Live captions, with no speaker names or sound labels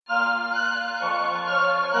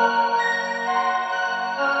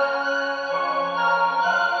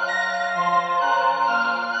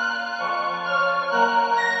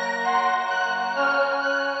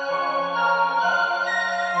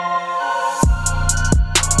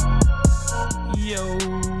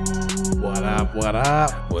up? What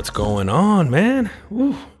up? What's going on, man?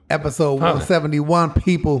 Woo. Episode 171,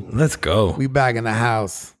 people. Let's go. We back in the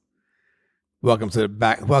house. Welcome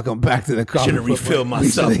back to the car. Should have refilled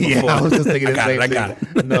myself before. Yeah, I was just thinking the same I thing. got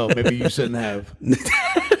it. No, maybe you shouldn't have.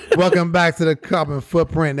 Welcome back to the Carbon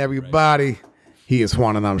Footprint, everybody. He is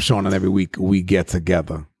Juan and I'm Sean, and every week we get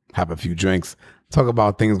together, have a few drinks, talk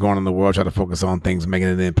about things going on in the world, try to focus on things making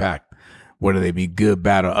an impact, whether they be good,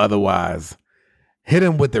 bad, or otherwise. Hit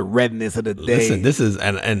him with the redness of the day. Listen, this is,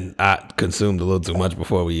 and I consumed a little too much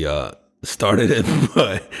before we started it,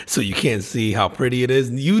 but so you can't see how pretty it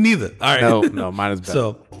is. You neither. All right. No, mine is better.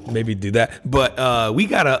 So maybe do that. But we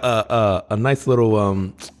got a nice little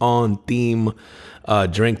on theme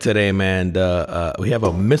drink today, man. We have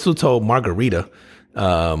a mistletoe margarita.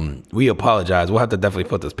 We apologize. We'll have to definitely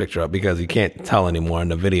put this picture up because you can't tell anymore in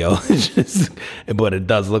the video. But it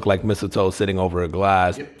does look like mistletoe sitting over a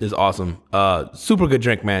glass. Yep. It's awesome. Super good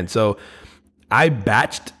drink, man. So I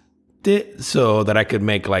batched it so that I could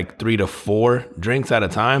make like 3 to 4 drinks at a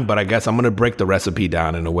time. But I guess I'm gonna break the recipe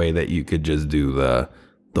down in a way that you could just do the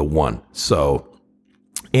one. So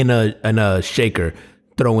in a shaker,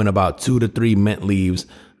 throw in about 2 to 3 mint leaves,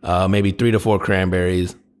 maybe 3 to 4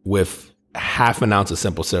 cranberries with half an ounce of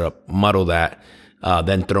simple syrup, muddle that,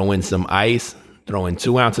 then throw in some ice, throw in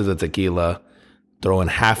 2 ounces of tequila, throw in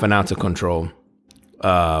half an ounce of Control,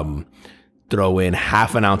 throw in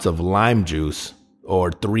half an ounce of lime juice or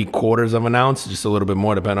 3/4 of an ounce, just a little bit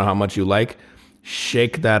more depending on how much you like.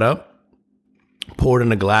 Shake that up, pour it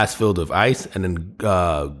in a glass filled with ice, and then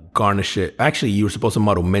garnish it. Actually, you were supposed to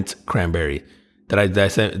muddle mint cranberry. Did I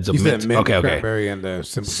say it's a mint? Said mint, okay. Cranberry and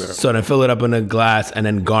simple syrup. So then fill it up in a glass and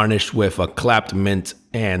then garnish with a clapped mint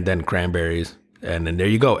and then cranberries. And then there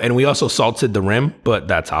you go. And we also salted the rim, but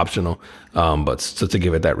that's optional. But so to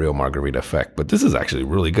give it that real margarita effect. But this is actually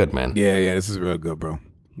really good, man. Yeah, this is real good, bro.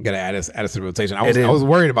 You gotta add this to rotation. I was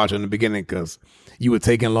worried about you in the beginning because you were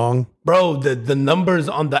taking long. Bro, the numbers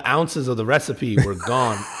on the ounces of the recipe were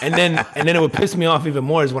gone. and then it would piss me off even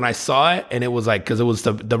more is when I saw it and it was like, because it was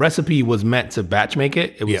the recipe was meant to batch make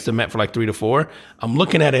it. It was meant for like 3 to 4. I'm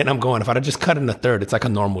looking at it and I'm going, if I'd have just cut in a third, it's like a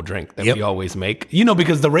normal drink that we always make. You know,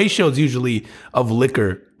 because the ratios usually of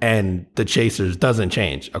liquor and the chasers doesn't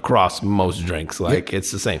change across most drinks. Like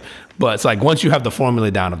it's the same. But it's like once you have the formula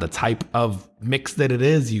down of the type of mix that it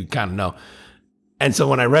is, you kind of know. And so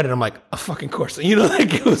when I read it, I'm like, a fucking course. You know,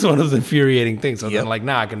 like it was one of those infuriating things. So then like,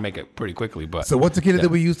 now I can make it pretty quickly. But so what tequila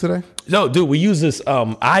did we use today? No, dude, we use this.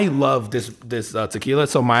 I love this tequila.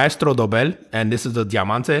 So Maestro Dobel, and this is the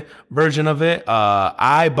Diamante version of it.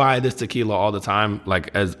 I buy this tequila all the time,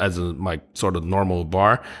 like as a like sort of normal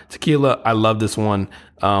bar tequila. I love this one.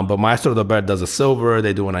 But Maestro Dobel does a silver.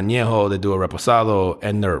 They do an añejo. They do a reposado,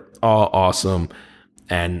 and they're all awesome.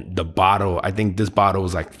 And the bottle, I think this bottle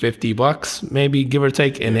was like $50, maybe give or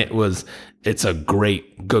take, and it's a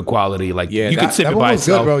good quality. Like you could sip it by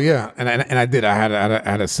itself, good, bro. Yeah, and I did. I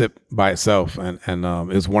had a sip by itself, and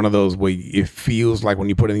it's one of those where it feels like when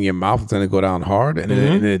you put it in your mouth, it's gonna go down hard, and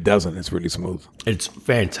it doesn't. It's really smooth. It's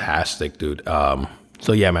fantastic, dude.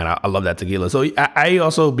 So yeah, man, I love that tequila. So I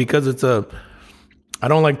also, because I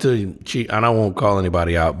don't like to cheat, and I won't call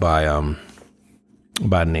anybody out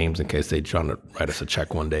by names in case they're trying to write us a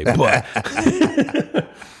check one day. But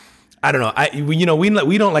I don't know.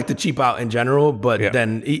 We don't like to cheap out in general, but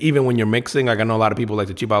then even when you're mixing, like I know a lot of people like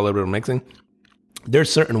to cheap out a little bit of mixing.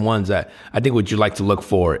 There's certain ones that I think what you like to look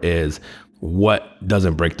for is what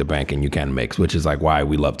doesn't break the bank and you can mix, which is like why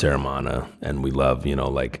we love Terramana and we love, some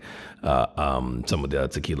of the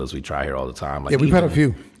tequilas we try here all the time. Like we've had a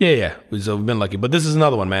few. Yeah. So we've been lucky. But this is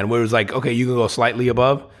another one, man, where it's like, okay, you can go slightly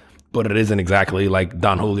above, but it isn't exactly like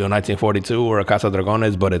Don Julio 1942 or a Casa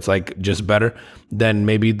Dragones, but it's like just better than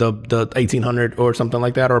maybe the 1800 or something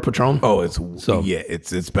like that, or a Patron. Oh, it's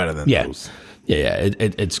better than those. Yeah,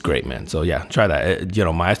 it's great, man. So yeah, try that.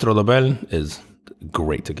 Maestro Dobel is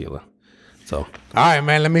great tequila. So all right,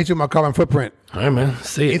 man, let me hit you with my carbon footprint. All right, man,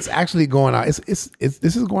 see it. It's actually going out. This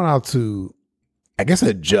is going out to, I guess,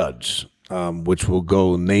 a judge. Which will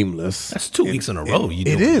go nameless. That's 2 weeks in a row.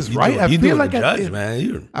 It is, right? I feel like a judge,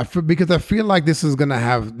 man. Because I feel like this is gonna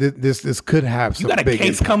have this could have some. You got a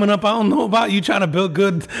case coming up. I don't know about you trying to build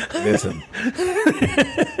good. Listen,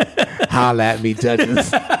 holla at me,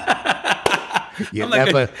 judges. You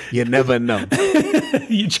never know.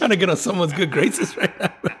 You trying to get on someone's good graces right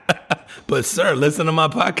now. But sir, listen to my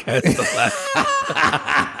podcast.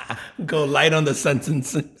 Go light on the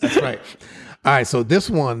sentence. That's right. All right, so this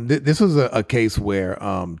one, this is a case where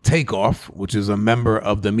Takeoff, which is a member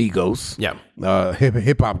of the Migos,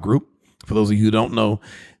 hip hop group. For those of you who don't know,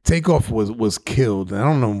 Takeoff was killed. I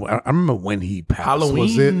don't know. I remember when he passed.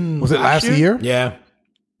 Halloween. Was it last year? Yeah.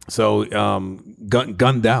 So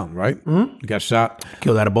gunned down, right? He got shot.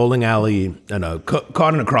 Killed at a bowling alley and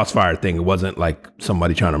caught in a crossfire thing. It wasn't like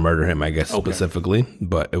somebody trying to murder him, I guess, specifically,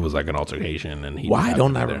 but it was like an altercation. And why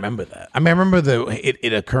don't I remember that? I mean, I remember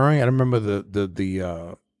it occurring. I don't remember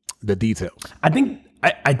the details.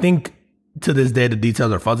 I think to this day the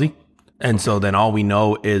details are fuzzy, and so then all we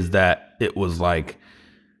know is that it was like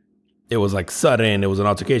sudden. It was an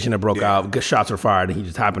altercation that broke out. Shots were fired, and he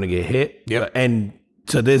just happened to get hit. Yep. And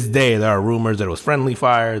to this day, there are rumors that it was friendly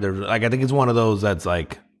fire. There's like I think it's one of those that's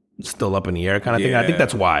like still up in the air kind of thing. I think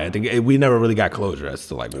that's why. I think we never really got closure as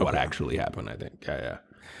to like what actually happened. I think. Yeah.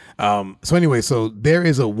 So anyway, so there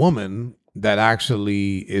is a woman that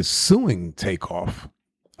actually is suing Takeoff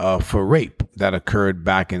for rape that occurred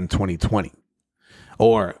back in 2020,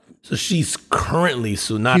 So she's currently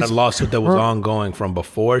sued, not a lawsuit that was ongoing from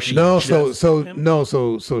before. So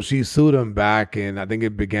she sued him back in, I think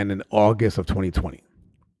it began in August of 2020.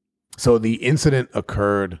 So the incident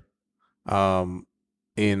occurred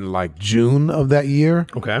in like June of that year.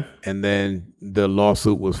 Okay. And then the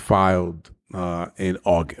lawsuit was filed in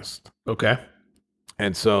August. Okay.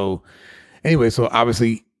 And so anyway, so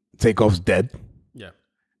obviously Takeoff's dead. Yeah.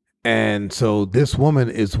 And so this woman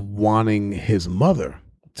is wanting his mother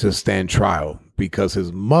to stand trial because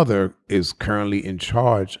his mother is currently in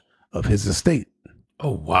charge of his estate.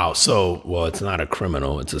 Oh, wow. So, well, it's not a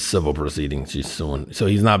criminal. It's a civil proceeding she's suing. So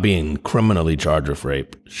he's not being criminally charged with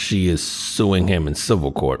rape. She is suing him in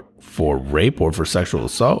civil court for rape or for sexual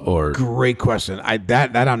assault or... Great question.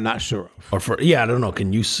 That I'm not sure of. Or for... Yeah, I don't know.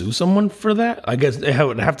 Can you sue someone for that? I guess it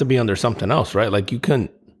would have to be under something else, right? Like you couldn't...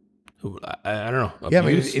 I don't know. Yeah, I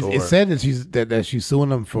mean, it said that she's suing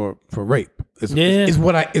him for rape. Is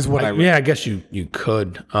what I read. Yeah, I guess you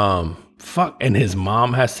could. Fuck, and his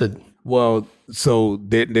mom has to. Well, so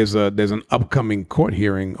there's an upcoming court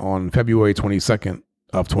hearing on February 22nd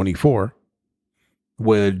of 24,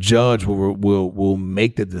 where a judge will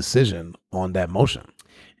make the decision on that motion.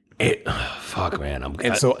 Fuck,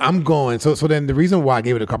 man. So I'm going. So then the reason why I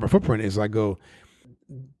gave it a copper footprint is I go.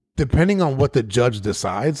 Depending on what the judge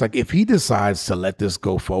decides, like if he decides to let this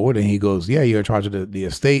go forward and he goes, yeah, you're in charge of the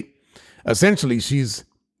estate, essentially she's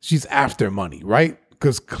after money, right?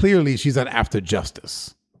 Because clearly she's not after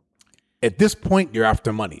justice. At this point, you're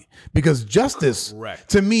after money because justice, correct.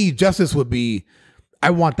 To me, justice would be,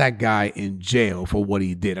 I want that guy in jail for what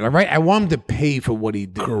he did. All right. I want him to pay for what he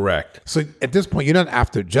did. Correct. So at this point, you're not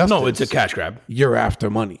after justice. No, it's a cash grab. You're after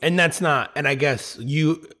money. And that's not, and I guess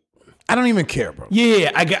I don't even care, bro.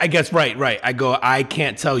 Yeah, I guess, right. I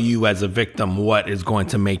can't tell you as a victim what is going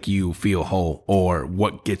to make you feel whole or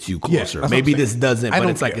what gets you closer. Yeah, maybe this doesn't, but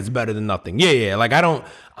it's care. like it's better than nothing. Yeah. Like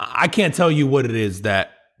I can't tell you what it is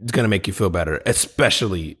that is going to make you feel better,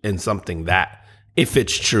 especially in something that, if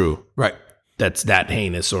it's true, right, that's that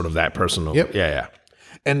heinous, sort of that personal. Yep. Yeah.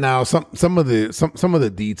 And now some of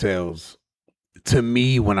the details to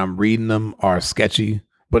me when I'm reading them are sketchy.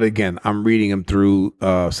 But again, I'm reading them through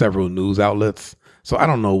several news outlets, so I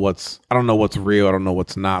don't know what's real. I don't know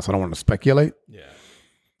what's not. So I don't want to speculate.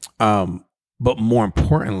 Yeah. But more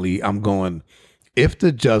importantly, I'm going. If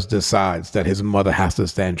the judge decides that his mother has to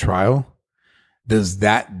stand trial, does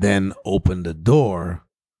that then open the door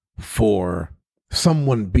for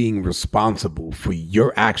someone being responsible for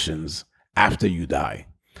your actions after you die?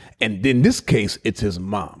 And in this case, it's his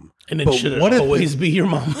mom. And it should always be your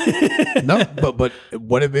mom. No, but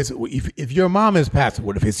what if it's if your mom is passed?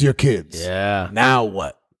 What if it's your kids? Yeah. Now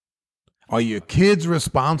what? Are your kids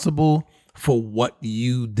responsible for what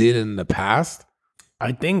you did in the past?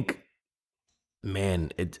 I think,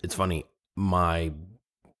 man, it's funny. My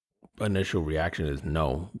initial reaction is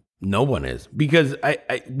no one is, because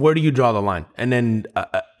I where do you draw the line? And then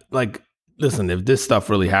like. Listen, if this stuff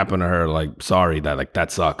really happened to her, like, sorry,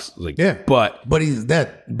 that sucks. Like, yeah, but he's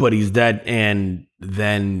dead. And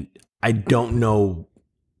then I don't know.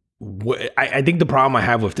 I think the problem I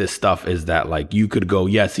have with this stuff is that, like, you could go,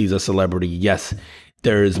 yes, he's a celebrity. Yes,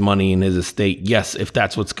 there is money in his estate. Yes, if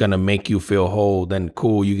that's what's gonna make you feel whole, then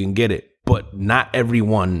cool, you can get it. But not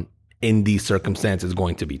everyone in these circumstances is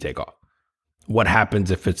going to be Takeoff. What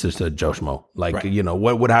happens if it's just a Joe Schmo? Like, right. You know,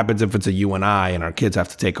 what happens if it's a you and I and our kids have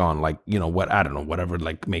to take on, like, you know, I don't know, whatever,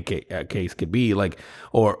 like, make a case could be, like,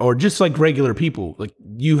 or just like regular people. Like,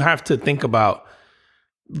 you have to think about,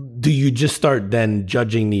 do you just start then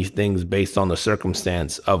judging these things based on the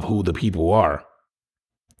circumstance of who the people are?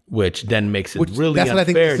 Which then makes it really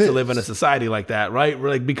unfair to live in a society like that, right?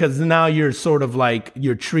 Like, because now you're sort of like,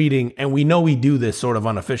 you're treating, and we know we do this sort of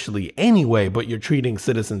unofficially anyway, but you're treating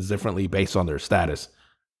citizens differently based on their status.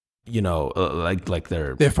 like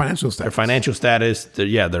their financial status. Their financial status,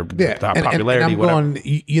 their popularity, and I'm whatever. going,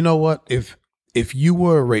 you know what? If you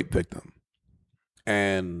were a rape victim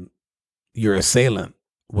and your assailant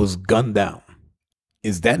was gunned down,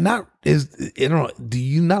 is that not do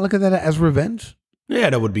you not look at that as revenge? Yeah,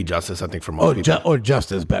 that would be justice, I think, for most people. Or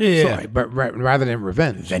justice, better. Yeah. Sorry, but rather than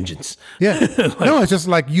revenge. Vengeance. Yeah. No, it's just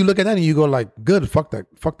like you look at that and you go like, good, fuck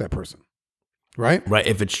that person. Right? Right,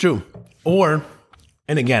 if it's true. Or,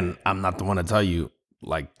 and again, I'm not the one to tell you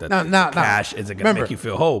like that cash isn't going to make you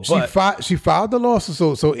feel whole. But she filed the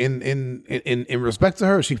lawsuit. So in respect to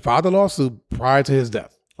her, she filed the lawsuit prior to his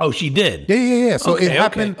death. Oh, she did? Yeah. So it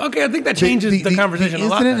happened. Okay, I think that changes the conversation a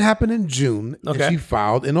lot. The incident happened in June, and she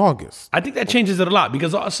filed in August. I think that changes it a lot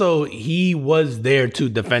because also he was there to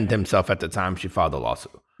defend himself at the time she filed the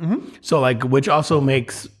lawsuit. Mm-hmm. So like, which also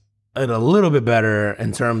makes it a little bit better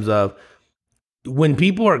in terms of when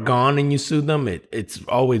people are gone and you sue them, it's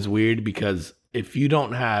always weird because if you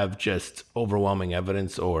don't have just overwhelming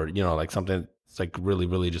evidence or, like something that's like really,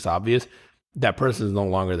 really just obvious, that person is no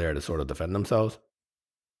longer there to sort of defend themselves.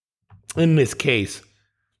 In this case.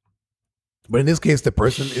 But in this case, the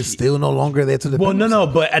person is still no longer there to defend themselves.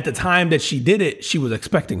 No. But at the time that she did it, she was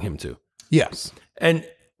expecting him to. Yes. And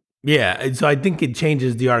so I think it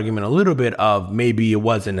changes the argument a little bit of maybe it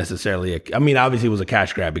wasn't necessarily obviously it was a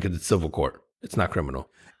cash grab because it's civil court. It's not criminal.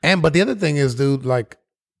 But the other thing is, dude, like,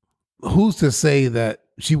 who's to say that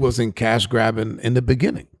she wasn't cash grabbing in the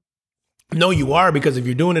beginning? No, you are, because if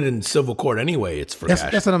you're doing it in civil court anyway, it's for cash.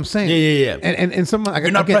 That's what I'm saying. Yeah. And someone, you're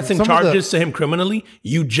not pressing charges to him criminally.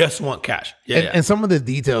 You just want cash. And some of the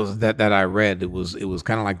details that I read, it was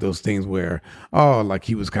kind of like those things where, like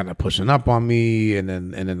he was kind of pushing up on me, and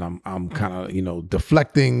then I'm kind of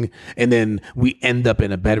deflecting, and then we end up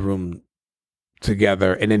in a bedroom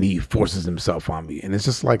together, and then he forces himself on me, and it's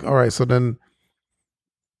just like, all right, so then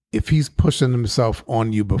if he's pushing himself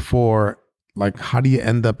on you before. Like, how do you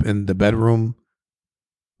end up in the bedroom,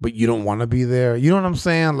 but you don't want to be there? You know what I'm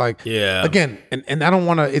saying? Like, again, and I don't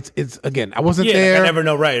want to. It's again, I wasn't there. Like I never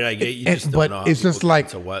know, right? Like, you just don't know. It's just like,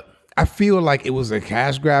 so what? I feel like it was a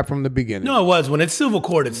cash grab from the beginning. No, it was when it's civil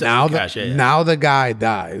court. It's now cash. Now the guy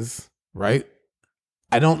dies, right?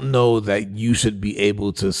 I don't know that you should be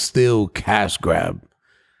able to still cash grab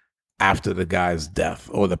after the guy's death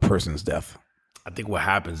or the person's death. I think what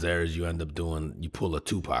happens there is you pull a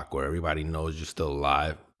Tupac where everybody knows you're still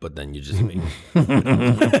alive, but then you just make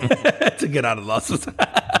to get out of losses.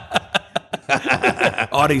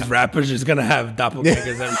 All these rappers just gonna have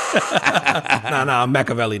doppelgangers. No, I'm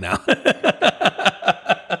Machiavelli now.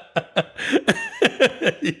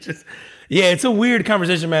 It's a weird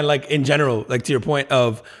conversation, man. Like in general, like to your point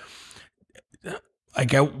of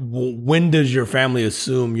like, when does your family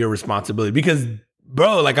assume your responsibility? Because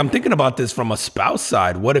bro, like I'm thinking about this from a spouse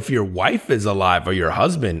side. What if your wife is alive or your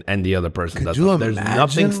husband and the other person doesn't? There's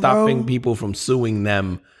nothing stopping people from suing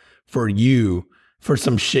them for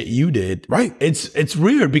some shit you did. Right. It's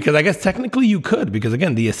weird because I guess technically you could, because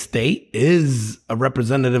again, the estate is a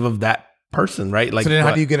representative of that person, right? Like, so then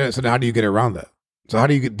how do you get around that? So how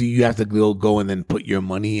do you have to go and then put your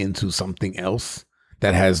money into something else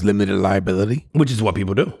that has limited liability? Which is what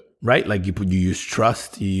people do, right? Like you use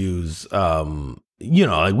trust, you use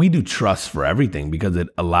like we do trust for everything because it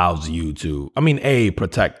allows you to,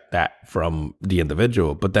 protect that from the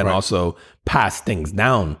individual, but then also pass things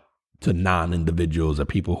down to non-individuals or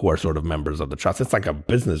people who are sort of members of the trust. It's like a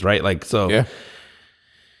business, right? Like, so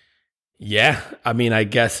I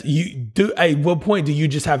guess you do. At what point do you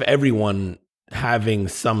just have everyone having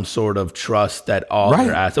some sort of trust that all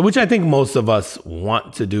their assets, which I think most of us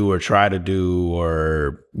want to do or try to do,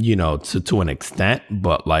 or, to an extent,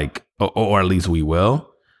 but like, or at least we will,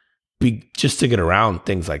 just to get around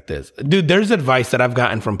things like this. Dude, there's advice that I've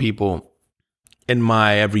gotten from people in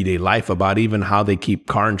my everyday life about even how they keep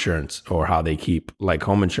car insurance or how they keep like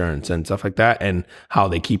home insurance and stuff like that, and how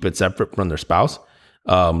they keep it separate from their spouse.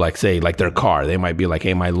 Like say like their car, they might be like,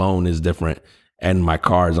 hey, my loan is different and my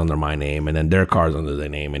car is under my name, and then their car is under their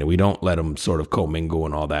name, and we don't let them sort of commingle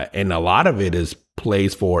and all that. And a lot of it is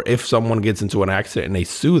plays for if someone gets into an accident and they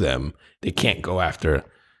sue them, they can't go after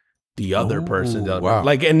the other person. Wow.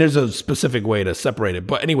 Like, and there's a specific way to separate it.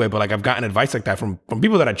 But anyway, like I've gotten advice like that from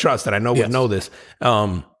people that I trust that I know would know this,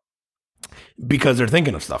 because they're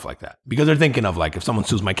thinking of stuff like that. Because they're thinking of like, if someone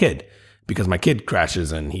sues my kid because my kid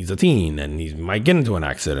crashes and he's a teen and he might get into an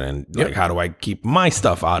accident, and like, how do I keep my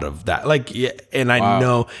stuff out of that? Like, and I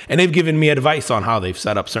know, and they've given me advice on how they've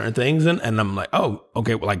set up certain things, and I'm like, oh,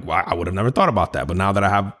 okay, well, like, I would have never thought about that, but now that I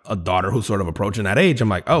have a daughter who's sort of approaching that age, I'm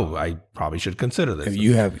like, oh, I probably should consider this.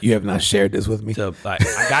 You have not shared this with me. So I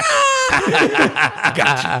got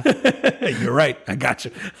Gotcha. You're right. I got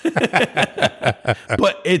you.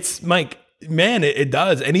 But it's like, man, it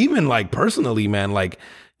does. And even like personally, man, like,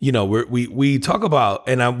 you know, we talk about,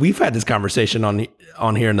 and we've had this conversation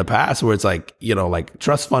on here in the past where it's like, you know, like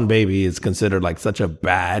trust fund baby is considered like such a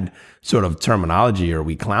bad sort of terminology, or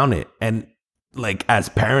we clown it. And like as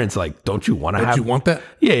parents, like, don't you want to have, you want that?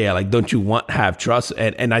 Yeah. Like, don't you have trust?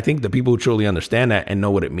 And I think the people who truly understand that and know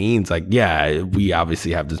what it means, like, yeah, we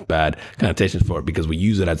obviously have this bad connotations for it because we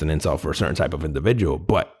use it as an insult for a certain type of individual.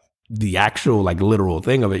 But the actual like literal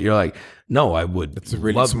thing of it, you're like, no, I would. It's a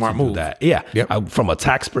really love smart to do move. that. Yeah. Yep. From a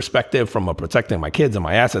tax perspective, from a protecting my kids and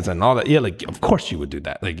my assets and all that. Yeah. Like, of course you would do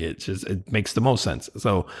that. Like, it makes the most sense.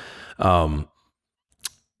 So,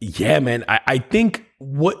 yeah, man, I think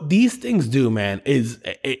what these things do, man, is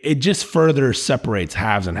it just further separates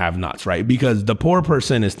haves and have-nots, right? Because the poor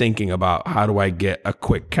person is thinking about, how do I get a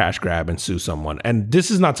quick cash grab and sue someone? And this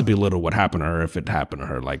is not to belittle what happened to her if it happened to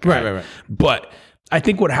her. Like, Right. But I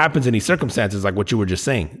think what happens in these circumstances, like what you were just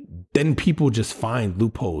saying, then people just find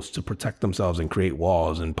loopholes to protect themselves and create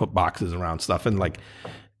walls and put boxes around stuff. And like,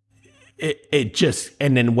 it just,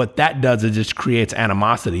 and then what that does is just creates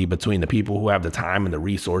animosity between the people who have the time and the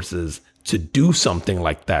resources to do something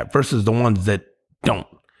like that versus the ones that don't.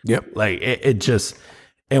 Yep. Like it just,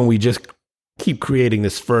 and we just keep creating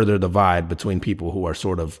this further divide between people who are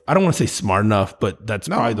sort of, I don't want to say smart enough, but that's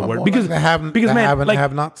probably the word. Because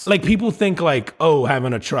have-nots. Like people think like, oh,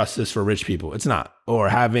 having a trust is for rich people. It's not. Or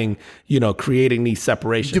having, you know, creating these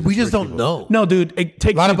separations. Dude, we just don't know. No, dude, it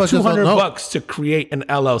takes you $200 to create an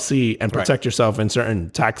LLC and protect Right. yourself in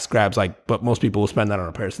certain tax grabs. Like, but most people will spend that on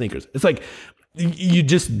a pair of sneakers. It's like, you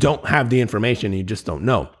just don't have the information. You just don't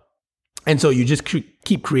know. And so you just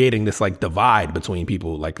keep creating this like divide between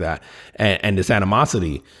people like that and this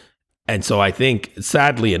animosity. And so I think,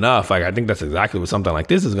 sadly enough, like I think that's exactly what something like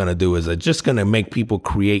this is going to do, is it's just going to make people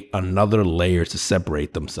create another layer to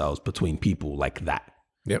separate themselves between people like that.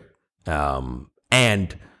 Yep.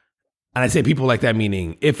 And I say people like that,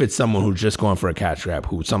 meaning if it's someone who's just going for a cash grab,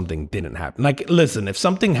 who something didn't happen. Like, listen, if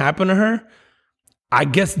something happened to her, I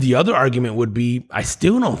guess the other argument would be, I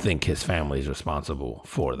still don't think his family is responsible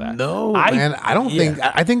for that. No, man, I don't think.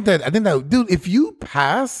 I think that, dude, if you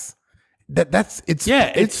pass, it's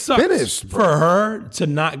finished for her to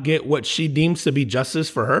not get what she deems to be justice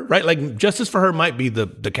for her, right? Like justice for her might be the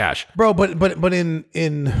cash, bro. But in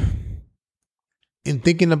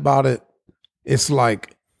thinking about it, it's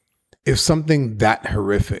like if something that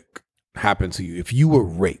horrific happened to you, if you were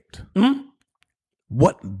raped,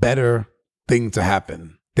 what better thing to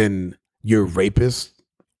happen than your rapist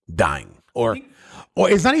dying, or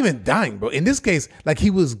it's not even dying, bro. In this case, like he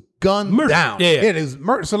was gunned down. Yeah, it is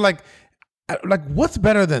murder. So like what's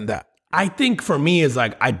better than that? I think for me is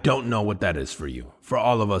like, I don't know what that is for you. For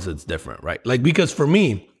all of us, it's different, right? Like, because for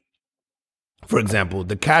me, for example,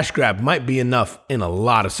 the cash grab might be enough in a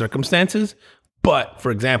lot of circumstances. But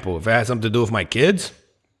for example, if it has something to do with my kids,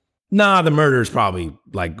 the murder is probably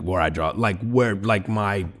like where I draw, like where like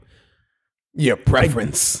my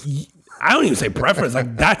preference. I don't even say preference.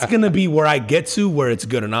 Like that's going to be where I get to where it's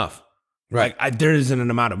good enough. Right. Like there isn't an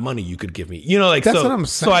amount of money you could give me, you know, like, that's so, what I'm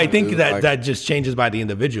saying, so I think dude, that like, that just changes by the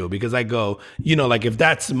individual, because I go, you know, like if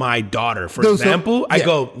that's my daughter, for example, I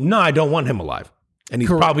go, no, I don't want him alive. And he's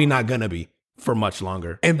probably not going to be for much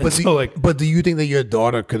longer. But do you think that your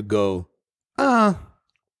daughter could go, it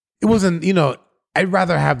wasn't, you know, I'd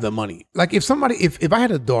rather have the money. Like if I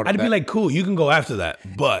had a daughter, I'd be like, cool, you can go after that.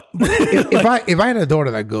 But if I had a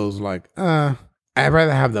daughter that goes like, I'd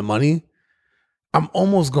rather have the money, I'm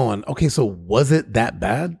almost going, okay, so was it that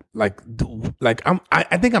bad?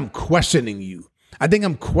 I think I'm questioning you. I think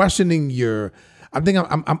I'm questioning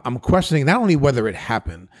I'm questioning not only whether it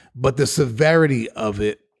happened, but the severity of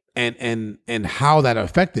it and how that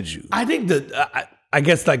affected you. I think that I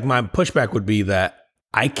guess like my pushback would be that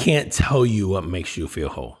I can't tell you what makes you feel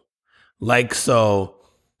whole. Like, so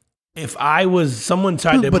if someone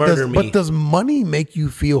tried to murder me. But does money make you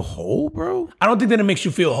feel whole, bro? I don't think that it makes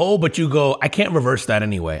you feel whole, but you go, I can't reverse that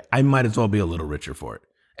anyway. I might as well be a little richer for it.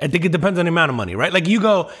 I think it depends on the amount of money, right? Like you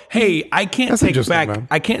go, hey, I can't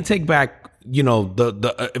take back, you know,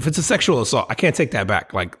 the if it's a sexual assault, I can't take that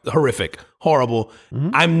back. Like horrific, horrible. Mm-hmm.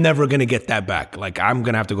 I'm never going to get that back. Like I'm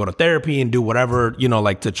going to have to go to therapy and do whatever, you know,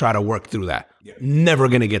 like to try to work through that. Yeah. Never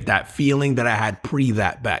going to get that feeling that I had pre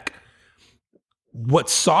that back. What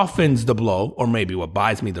softens the blow, or maybe what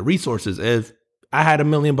buys me the resources, is I had $1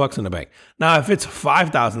 million in the bank. Now, if it's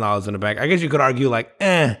 $5,000 in the bank, I guess you could argue like,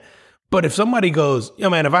 But if somebody goes, yo,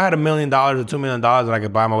 man, if I had $1 million or $2 million and I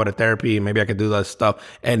could buy my way to therapy and maybe I could do that stuff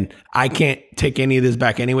and I can't take any of this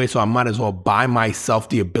back anyway, so I might as well buy myself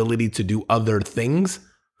the ability to do other things.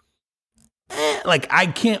 Like, I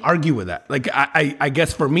can't argue with that. Like, I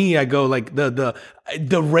guess for me, I go like the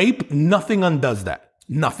rape, nothing undoes that.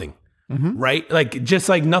 Nothing. Right? Like, just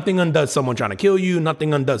like nothing undoes someone trying to kill you.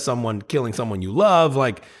 Nothing undoes someone killing someone you love.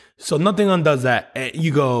 Like, so nothing undoes that.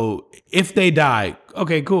 You go, if they die,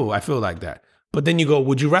 okay, cool. I feel like that. But then you go,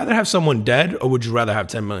 would you rather have someone dead or would you rather have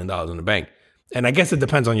 $10 million in the bank? And I guess it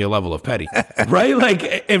depends on your level of petty, right? Like,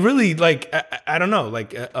 it really, like, I don't know.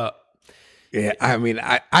 Like, yeah, I mean,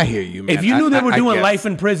 I hear you, man. If you knew they were doing life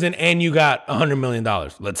in prison and you got $100 million,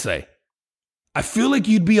 let's say, I feel like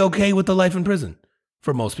you'd be okay with the life in prison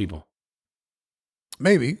for most people.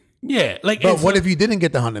 Maybe. Yeah. Like, but what if you didn't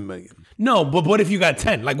get the 100 million? No, but what if you got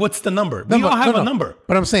 10? Like, what's the number? We all have a number.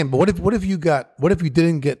 But I'm saying, but what if you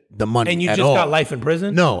didn't get the money and you at just all? got life in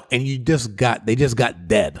prison? No, and they just got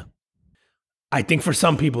dead. I think for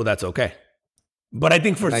some people that's okay. But I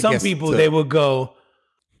think for some people they will go,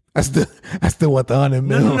 I still want the 100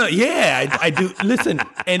 million. No. Yeah, I do. Listen,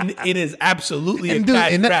 and it is absolutely and a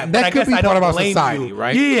cash grab. That could be part of our society, you.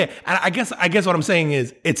 right? Yeah. And I guess what I'm saying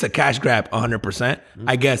is it's a cash grab 100%. Mm-hmm.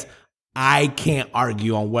 I guess I can't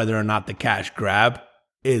argue on whether or not the cash grab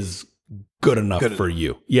is good enough for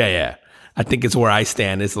you. Yeah. I think it's where I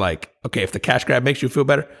stand. It's like, okay, if the cash grab makes you feel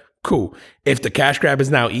better, cool. If the cash grab is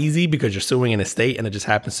now easy because you're suing an estate and it just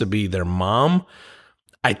happens to be their mom,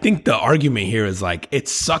 I think the argument here is like, it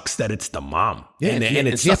sucks that it's the mom. Yeah, and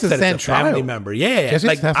it sucks that it's a family member. Yeah.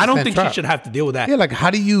 Like, I don't think she should have to deal with that. Yeah, like,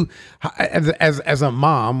 how do you, as a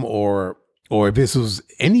mom or if this was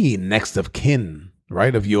any next of kin,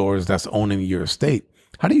 right, of yours that's owning your estate,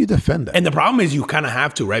 how do you defend that? And the problem is you kind of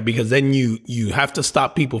have to, right? Because then you have to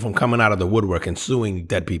stop people from coming out of the woodwork and suing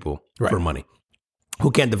dead people for money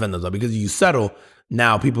who can't defend themselves. Because you settle,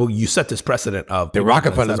 now you set this precedent of the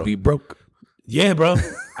Rockefellers be broke. Yeah, bro.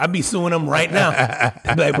 I'd be suing him right now.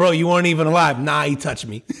 I'd be like, bro, you weren't even alive. Nah, he touched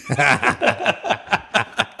me.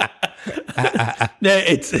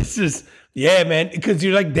 It's just, yeah, man. Because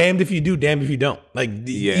you're like, damned if you do, damned if you don't. Like,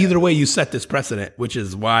 either way, you set this precedent, which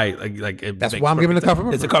is why, that's why I'm giving a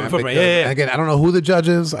cover. It's a cover footprint. Yeah. Again, I don't know who the judge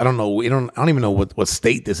is. I don't know. I don't even know what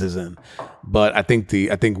state this is in. But I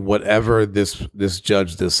think whatever this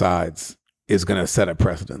judge decides is going to set a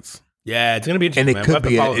precedence. Yeah, it's gonna be interesting.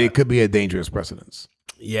 And it could be a dangerous precedence.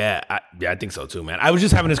 Yeah, I think so too, man. I was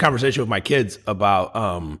just having this conversation with my kids about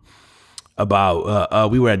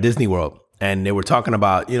we were at Disney World and they were talking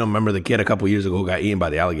about, remember the kid a couple years ago who got eaten by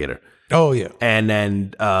the alligator? Oh yeah. And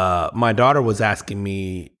then my daughter was asking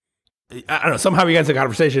me, I don't know, somehow we got into a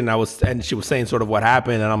conversation and she was saying sort of what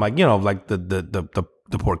happened, and I'm like, like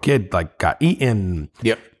the poor kid like got eaten.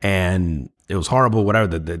 Yep. And it was horrible,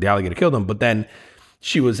 whatever, the alligator killed him. But then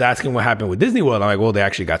she was asking what happened with Disney World. I'm like, well, they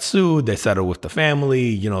actually got sued. They settled with the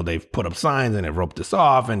family. They've put up signs and they've roped this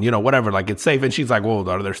off and, whatever, like it's safe. And she's like, well,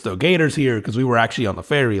 are there still gators here? Because we were actually on the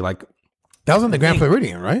ferry. Like, that was in the Grand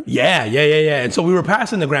Floridian, right? Yeah. And so we were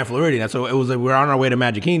passing the Grand Floridian. So it was like, we were on our way to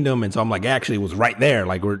Magic Kingdom. And so I'm like, actually, it was right there.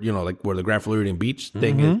 Like, we're, like where the Grand Floridian beach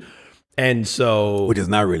thing is. And so, which is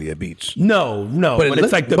not really a beach. No, but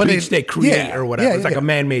it's like the beach they create or whatever. It's like a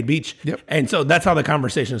man-made beach. Yep. And so that's how the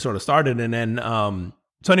conversation sort of started. And then,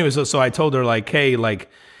 so anyway, so I told her like, hey, like,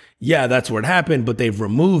 yeah, that's where it happened, but they've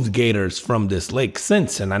removed gators from this lake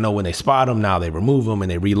since. And I know when they spot them now, they remove them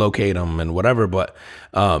and they relocate them and whatever. But,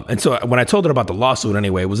 and so when I told her about the lawsuit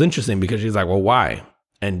anyway, it was interesting because she's like, well, why?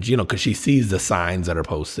 And, because she sees the signs that are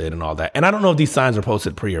posted and all that. And I don't know if these signs are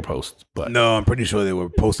posted pre or post, but. No, I'm pretty sure they were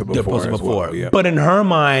posted before. They're posted before. Well, yeah. But in her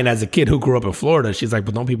mind, as a kid who grew up in Florida, she's like,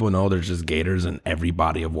 but don't people know there's just gators in every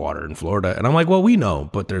body of water in Florida? And I'm like, well, we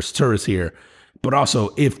know, but there's tourists here. But also,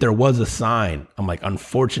 if there was a sign, I'm like,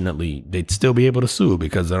 unfortunately, they'd still be able to sue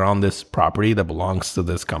because they're on this property that belongs to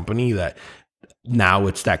this company that now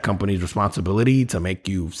it's that company's responsibility to make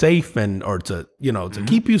you safe or to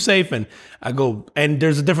keep you safe. And I go, and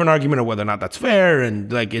there's a different argument of whether or not that's fair.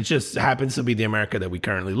 And like, it just happens to be the America that we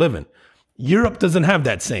currently live in. Europe doesn't have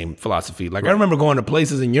that same philosophy. Like, I remember going to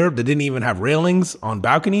places in Europe that didn't even have railings on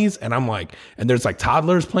balconies. And I'm like, and there's like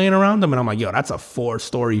toddlers playing around them. And I'm like, yo, that's a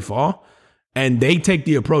 4-story fall. And they take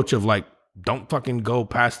the approach of like, don't fucking go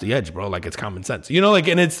past the edge, bro. Like, it's common sense, and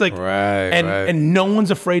it's like, and no one's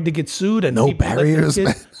afraid to get sued and no barriers,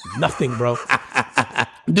 nothing, bro.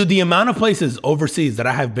 Dude, the amount of places overseas that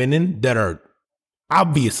I have been in that are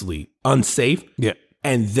obviously unsafe. Yeah.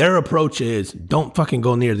 And their approach is don't fucking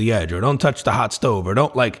go near the edge or don't touch the hot stove or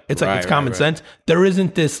don't like, it's like, it's common sense. There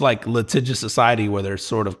isn't this like litigious society where they're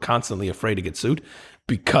sort of constantly afraid to get sued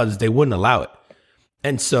because they wouldn't allow it.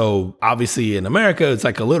 And so obviously in America, it's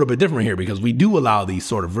like a little bit different here because we do allow these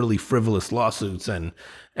sort of really frivolous lawsuits and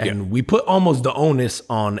we put almost the onus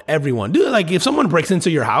on everyone. Dude, like if someone breaks into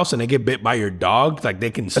your house and they get bit by your dog, like they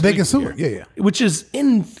can sue it. Yeah. Which is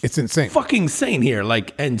it's insane. Fucking insane here.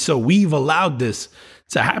 Like, and so we've allowed this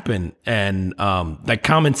to happen. And like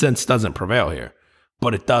common sense doesn't prevail here,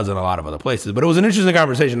 but it does in a lot of other places. But it was an interesting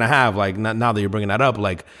conversation to have, like now that you're bringing that up,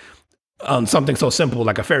 like on something so simple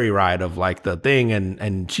like a ferry ride of like the thing,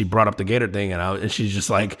 and she brought up the gator thing, and she's just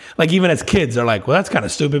like even as kids they're like, well, that's kind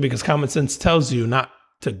of stupid because common sense tells you not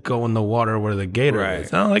to go in the water where the gator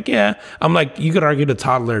is. And I'm like, yeah. I'm like, you could argue the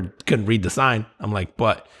toddler couldn't read the sign. I'm like,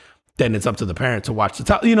 but then it's up to the parent to watch the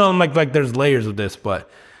toddler. You know, I'm like there's layers of this, but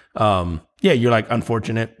yeah, you're like,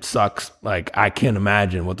 unfortunate, sucks. Like I can't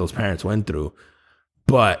imagine what those parents went through,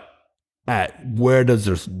 but at where does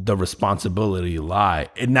the responsibility lie?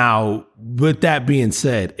 And now, with that being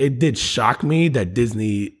said, it did shock me that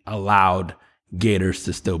Disney allowed gators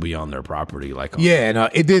to still be on their property. Like,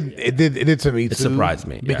 it did to me too. It surprised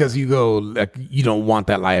me because you go like you don't want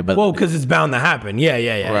that liability. Well, because it's bound to happen. Yeah.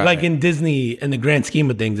 Right. Like in Disney, in the grand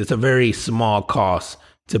scheme of things, it's a very small cost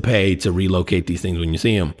to pay to relocate these things when you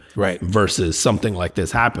see them, right? Versus something like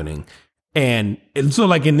this happening, and so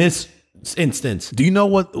like in this instance, do you know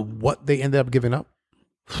what they ended up giving up?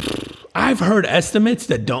 I've heard estimates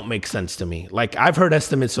that don't make sense to me. Like I've heard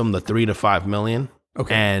estimates from the 3 to 5 million.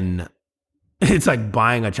 Okay. And it's like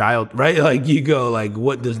buying a child, right? Like you go like,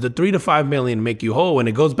 what does the 3 to 5 million make you whole? And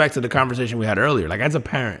it goes back to the conversation we had earlier. Like as a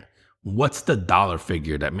parent, what's the dollar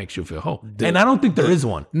figure that makes you feel whole? And I don't think there is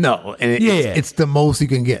one. No. And it's the most you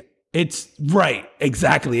can get. It's right.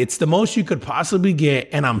 Exactly. It's the most you could possibly get.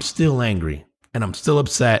 And I'm still angry. And I'm still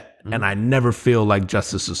upset, and I never feel like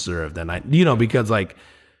justice is served. And because like,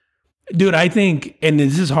 dude, I think, and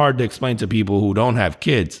this is hard to explain to people who don't have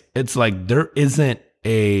kids. It's like there isn't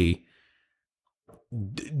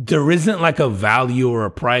like a value or a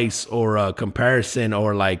price or a comparison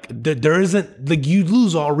or like there isn't like you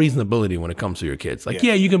lose all reasonability when it comes to your kids. Like,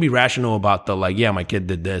 yeah, you can be rational about the like, yeah, my kid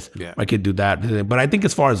did this, my kid did that. But I think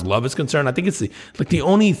as far as love is concerned, I think it's the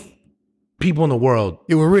only people in the world.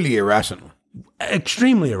 It were really irrational.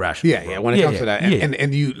 Extremely irrational. Yeah. When it comes to that,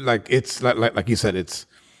 and you like it's like you said, it's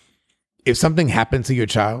if something happened to your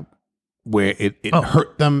child where it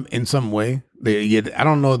hurt them in some way. I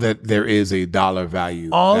don't know that there is a dollar value.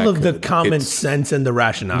 All of the common sense and the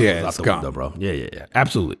rationale is out the window, bro. Yeah,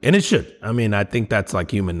 absolutely, and it should. I mean, I think that's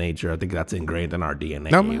like human nature. I think that's ingrained in our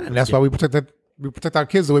DNA. No, man, and that's why we protect that. We protect our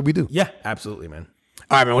kids the way we do. Yeah, absolutely, man.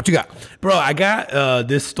 All right, man. What you got, bro? I got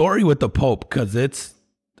this story with the Pope because it's.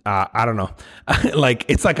 I don't know, like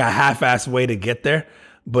it's like a half-assed way to get there,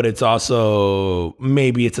 but it's also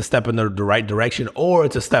maybe it's a step in the right direction or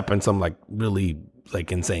it's a step in some like really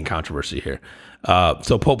like insane controversy here.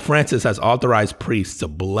 So Pope Francis has authorized priests to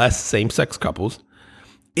bless same-sex couples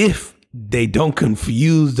if they don't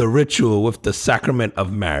confuse the ritual with the sacrament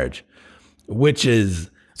of marriage, which is...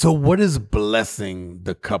 So what is blessing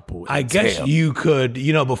the couple entail? I guess you could,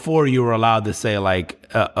 before you were allowed to say like,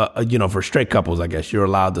 for straight couples, I guess you're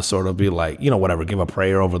allowed to sort of be like, whatever, give a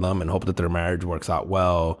prayer over them and hope that their marriage works out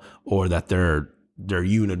well or that their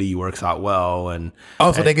unity works out well. And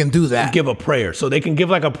so they can do that. Give a prayer. So they can give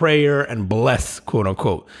like a prayer and bless, quote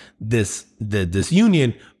unquote, this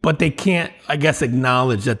union, but they can't, I guess,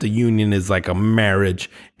 acknowledge that the union is like a marriage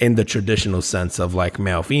in the traditional sense of like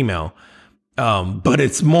male-female. But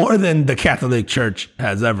it's more than the Catholic Church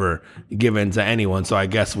has ever given to anyone. So I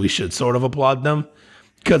guess we should sort of applaud them.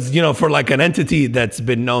 Because, for like an entity that's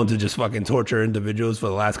been known to just fucking torture individuals for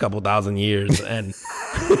the last couple thousand years. And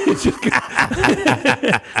it's just,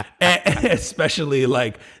 especially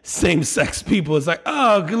like same sex people. It's like,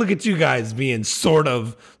 oh, look at you guys being sort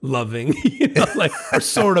of loving, or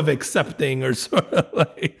sort of accepting or sort of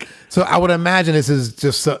like. So I would imagine this is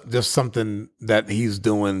just something that he's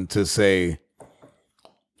doing to say,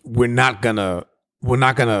 we're not gonna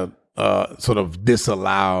sort of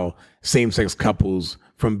disallow same-sex couples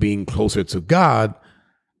from being closer to God.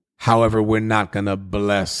 However, we're not gonna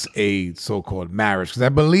bless a so-called marriage, because I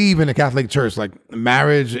believe in the Catholic Church, like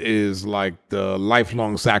marriage is like the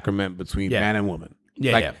lifelong sacrament between man and woman.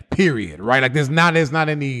 Period. Right? Like there's not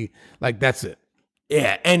any like that's it.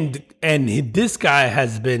 Yeah, and this guy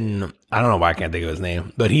has been, I don't know why I can't think of his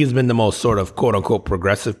name, but he's been the most sort of quote unquote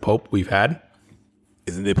progressive pope we've had.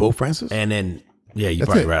 Isn't it Pope Francis? And then, you're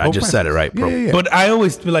probably right. I just said it right. Yeah. But I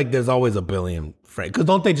always feel like there's always a billion, because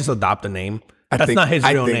don't they just adopt a name That's not his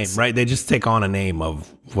real think name, so. right? They just take on a name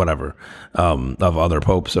of whatever, of other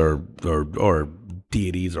popes or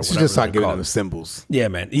deities or You whatever. just start they're giving called. them symbols. Yeah,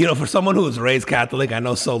 man. You know, for someone who was raised Catholic, I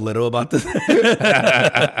know so little about this.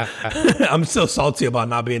 I'm so salty about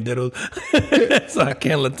not being diddled, so I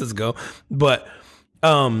can't let this go. But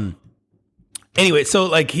anyway, so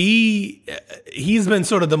like he's been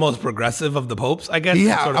sort of the most progressive of the popes, I guess.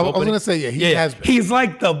 Yeah, sort I of was opening. gonna say, yeah, he has been. He's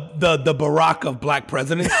like the Barack of black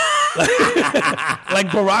presidents. Like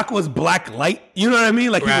Barack was black light, you know what I mean?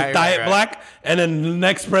 Like he was diet black, and then the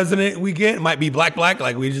next president we get might be black,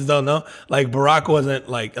 like we just don't know. Like Barack wasn't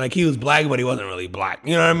like he was black, but he wasn't really black.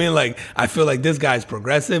 You know what I mean? Like I feel like this guy's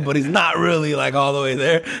progressive, but he's not really like all the way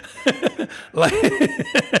there.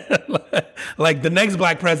 like the next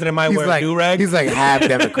black president might wear a do-rag. He's like half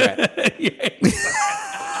Democrat.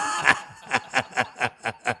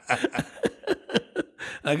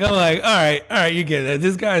 Like I'm like, all right, you get it.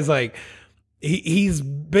 This guy's like, he's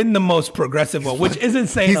been the most progressive one, which isn't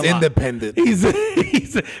saying He's a lot. independent. He's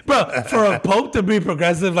bro, for a pope to be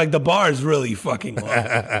progressive, like the bar is really fucking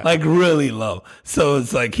low, like really low. So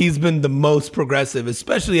it's like he's been the most progressive,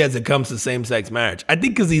 especially as it comes to same-sex marriage. I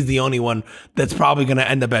think because he's the only one that's probably going to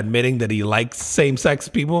end up admitting that he likes same-sex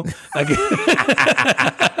people. Like.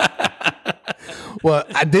 Well,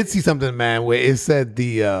 I did see something, man, where it said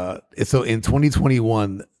so in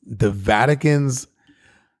 2021, the Vatican's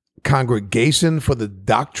Congregation for the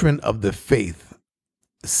Doctrine of the Faith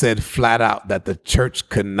said flat out that the church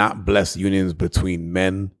could not bless unions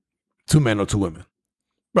between two men or two women.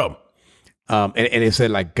 Bro. And it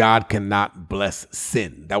said like God cannot bless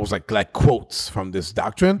sin. That was like quotes from this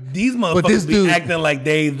doctrine. These motherfuckers be acting like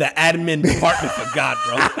they the admin department for God,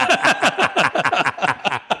 bro.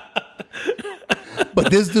 But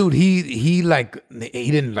this dude, he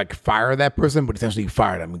didn't like fire that person, but essentially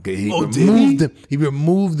fired him. He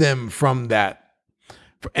removed them from that,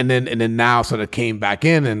 and then now sort of came back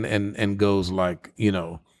in and goes like, you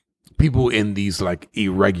know, people in these like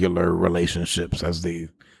irregular relationships, as they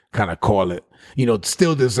kind of call it, you know,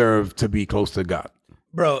 still deserve to be close to God.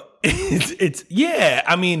 Bro, it's yeah.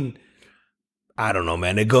 I mean, I don't know,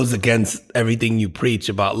 man. It goes against everything you preach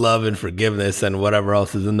about love and forgiveness and whatever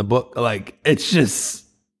else is in the book. Like, it's just,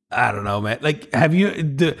 I don't know, man. Like,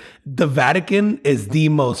 the Vatican is the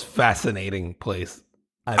most fascinating place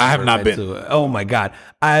I have not been to. Oh my God.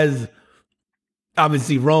 As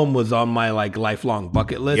obviously Rome was on my like lifelong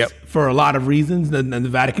bucket list for a lot of reasons, and the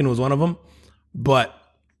Vatican was one of them. But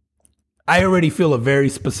I already feel a very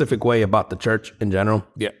specific way about the church in general.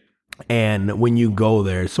 Yeah. And when you go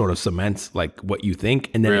there, it sort of cements like what you think,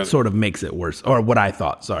 and then it sort of makes it worse. Or what I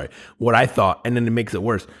thought, and then it makes it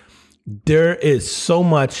worse. There is so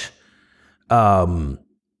much pain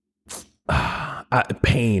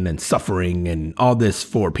and suffering and all this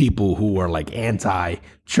for people who are like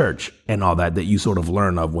anti-church and all that you sort of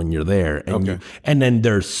learn of when you're there. And and then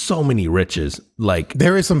there's so many riches. Like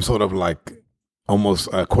there is some sort of like almost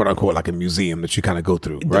quote unquote like a museum that you kind of go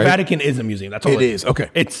through, right? The Vatican is a museum. That's all it is. Okay.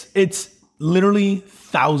 It's literally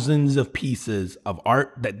thousands of pieces of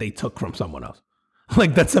art that they took from someone else.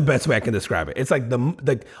 Like that's the best way I can describe it. It's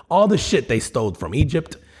like all the shit they stole from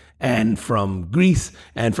Egypt and from Greece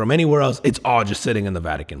and from anywhere else. It's all just sitting in the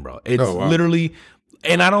Vatican, bro. It's literally,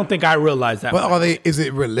 and I don't think I realized that. But is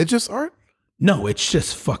it religious art? No, it's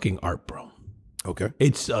just fucking art, bro. Okay.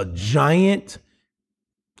 It's a giant,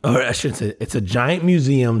 or I shouldn't say, it's a giant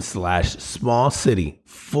museum / small city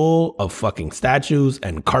full of fucking statues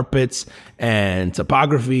and carpets and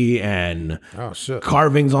topography and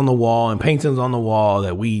carvings on the wall and paintings on the wall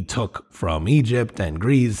that we took from Egypt and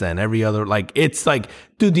Greece and every other, like, it's like,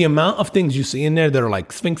 dude, the amount of things you see in there that are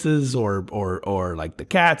like sphinxes or like the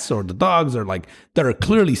cats or the dogs or like, that are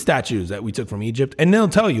clearly statues that we took from Egypt. And they'll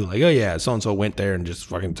tell you like, oh yeah, so-and-so went there and just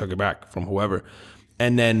fucking took it back from whoever.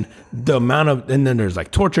 And then and then there's like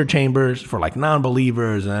torture chambers for like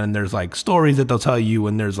non-believers. And then there's like stories that they'll tell you.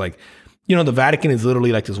 And there's like, you know, the Vatican is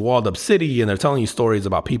literally like this walled up city. And they're telling you stories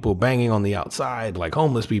about people banging on the outside, like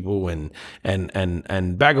homeless people and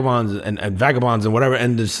vagabonds and vagabonds and whatever.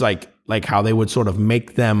 And it's like how they would sort of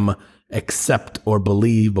make them accept or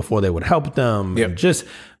believe before they would help them. Yep. And just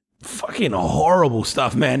fucking horrible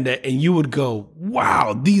stuff, man. And you would go,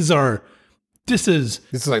 wow, this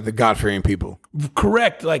is like the God-fearing people.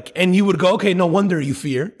 Correct. Like, and you would go, okay, no wonder you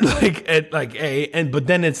fear. But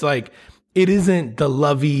then it's like, it isn't the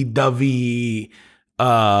lovey-dovey,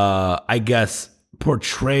 I guess,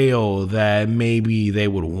 portrayal that maybe they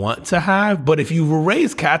would want to have. But if you were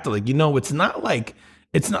raised Catholic, you know, it's not like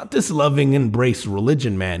it's not this loving embrace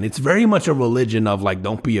religion, man. It's very much a religion of like,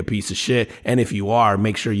 don't be a piece of shit. And if you are,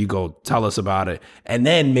 make sure you go tell us about it. And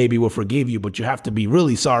then maybe we'll forgive you, but you have to be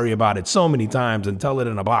really sorry about it so many times and tell it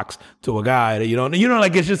in a box to a guy that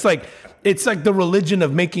like, it's just like, it's like the religion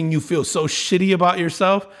of making you feel so shitty about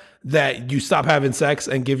yourself that you stop having sex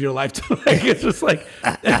and give your life to like, it's just like,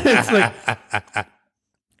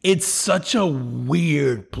 it's such a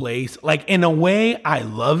weird place. Like, in a way, I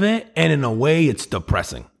love it. And in a way, it's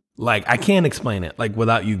depressing. Like, I can't explain it, like,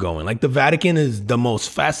 without you going. Like, the Vatican is the most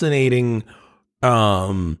fascinating,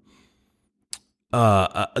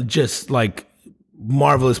 just, like,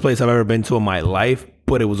 marvelous place I've ever been to in my life.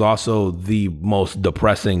 But it was also the most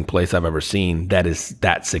depressing place I've ever seen that is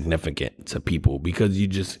that significant to people. Because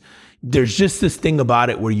there's just this thing about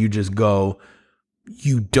it where you just go,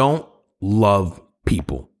 you don't love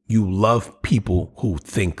people. You love people who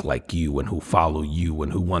think like you and who follow you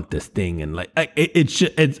and who want this thing. And like,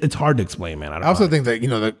 it's hard to explain, man. I also think that,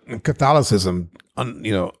 the Catholicism,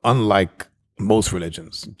 unlike most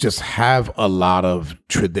religions, just have a lot of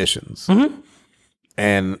traditions. Mm-hmm.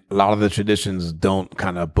 And a lot of the traditions don't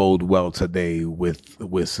kind of bode well today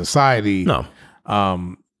with society. No.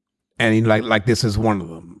 And like this is one of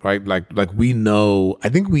them, right? Like we know, I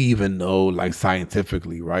think we even know, like,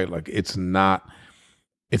 scientifically, right? Like it's not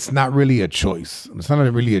really a choice. It's not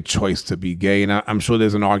really a choice to be gay. And I'm sure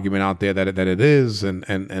there's an argument out there that it is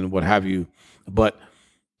and what have you. But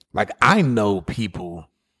like, I know people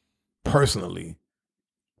personally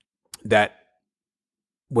that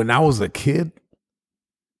when I was a kid,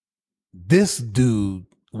 this dude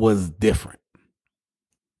was different.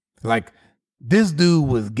 Like, this dude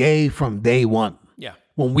was gay from day one. Yeah.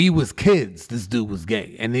 When we was kids, this dude was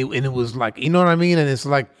gay. And it was like, you know what I mean? And it's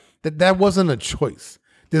like, that wasn't a choice.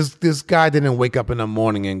 This guy didn't wake up in the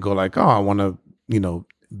morning and go like, oh, I want to,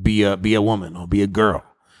 be a woman or be a girl,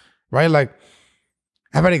 right? Like,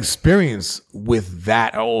 I've had experience with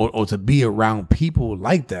that or to be around people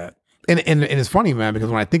like that. And it's funny, man, because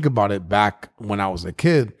when I think about it back when I was a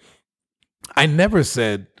kid, I never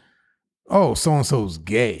said, oh, so-and-so's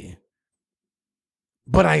gay.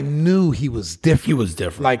 But I knew he was different. He was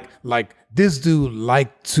different. Like this dude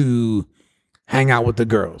liked to hang out with the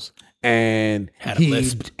girls. And had a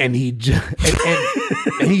lisp. And he didn't,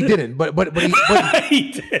 but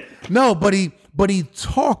he did. No, but he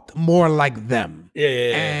talked more like them. Yeah.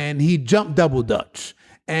 And he jumped double dutch.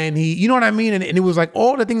 And he, you know what I mean? And it was like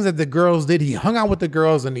all the things that the girls did. He hung out with the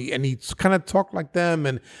girls and he kind of talked like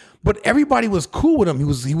them. But everybody was cool with him. He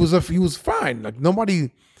was fine. Like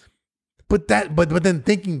nobody. But then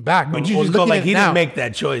thinking back, but you just go like he didn't make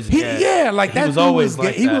that choice. Like that. He was always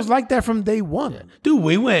like he was like that from day one. Yeah. Dude,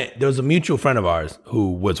 there was a mutual friend of ours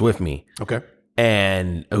who was with me. Okay.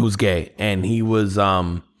 And who's gay. And he was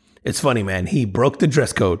it's funny, man. He broke the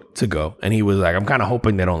dress code to go. And he was like, I'm kind of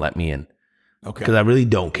hoping they don't let me in. Okay. Because I really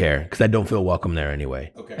don't care. Because I don't feel welcome there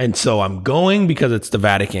anyway. Okay. And so I'm going because it's the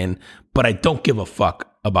Vatican, but I don't give a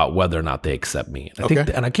fuck about whether or not they accept me. I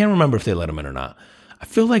think, and I can't remember if they let him in or not. I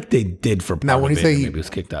feel like they did for part now. When of you it, say he maybe was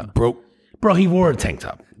kicked out, bro, he wore a tank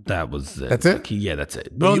top. That was it. That's it. That's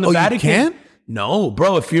it, bro. In the Vatican, you can't? No,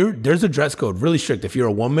 bro. There's a dress code really strict. If you're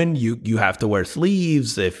a woman, you have to wear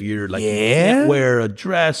sleeves. If you're like, you can't wear a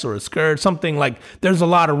dress or a skirt, something like. There's a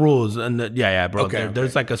lot of rules, and bro. Okay,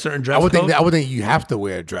 there's like a certain dress. I would think you have to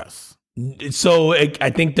wear a dress. So I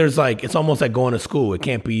think there's like, it's almost like going to school. It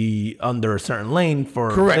can't be under a certain lane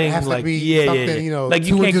for correct. things it has like to be something, like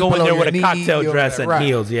you can't go in there with a cocktail dress and right.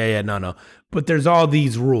 heels. No. But there's all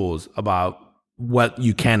these rules about what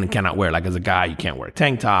you can and cannot wear. Like as a guy, you can't wear a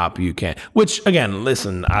tank top. You can't. Which again,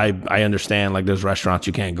 listen, I understand. Like there's restaurants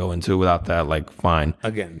you can't go into without that. Like fine.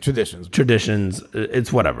 Again, traditions.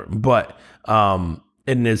 It's whatever. But and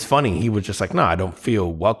it's funny. He was just like, no, I don't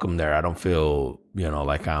feel welcome there. I don't feel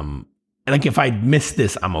like I'm. Like if I miss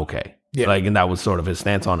this, I'm okay. Yeah. Like, and that was sort of his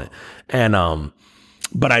stance on it. And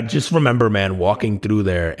but I just remember, man, walking through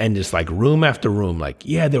there and just like room after room, like,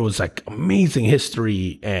 yeah, there was like amazing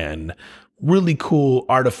history and really cool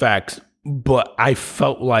artifacts, but I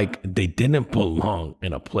felt like they didn't belong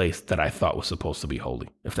in a place that I thought was supposed to be holy,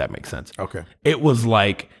 if that makes sense. Okay. It was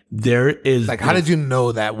like there is like, how did you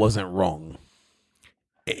know that wasn't wrong?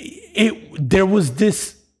 There was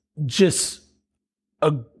this just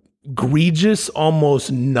egregious,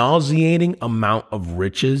 almost nauseating amount of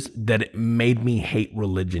riches that it made me hate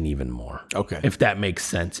religion even more. Okay. If that makes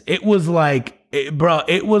sense. It was like,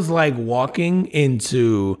 it was like walking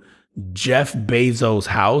into Jeff Bezos'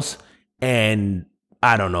 house and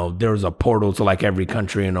I don't know, there was a portal to like every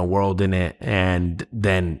country in the world in it. And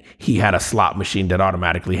then he had a slot machine that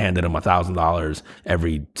automatically handed him $1,000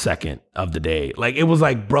 every second of the day. Like, it was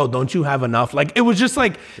like, bro, don't you have enough? Like, it was just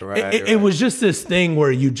like, it was just this thing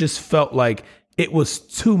where you just felt like it was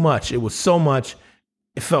too much. It was so much.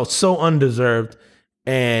 It felt so undeserved.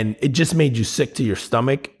 And it just made you sick to your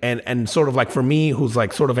stomach. And sort of like for me, who's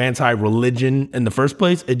like sort of anti-religion in the first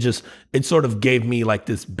place, it sort of gave me like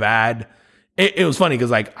this bad. It was funny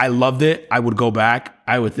because like I loved it. I would go back,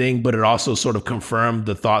 I would think, but it also sort of confirmed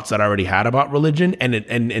the thoughts that I already had about religion. And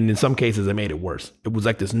in some cases it made it worse. It was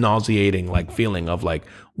like this nauseating like feeling of like,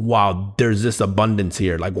 wow, there's this abundance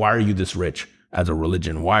here. Like, why are you this rich as a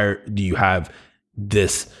religion? Do you have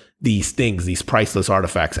these things, these priceless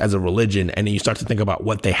artifacts as a religion? And then you start to think about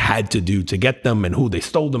what they had to do to get them and who they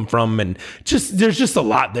stole them from. And there's just a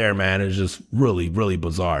lot there, man. It's just really, really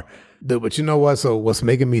bizarre. Dude, but you know what? So what's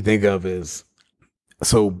making me think of is,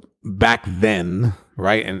 so back then,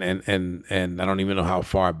 right? And I don't even know how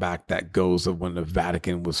far back that goes of when the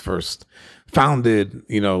Vatican was first founded,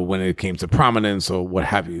 when it came to prominence or what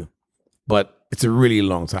have you. But it's a really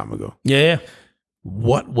long time ago. Yeah.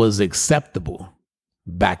 What was acceptable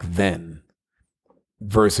back then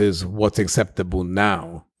versus what's acceptable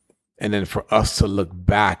now? And then for us to look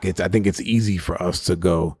back, I think it's easy for us to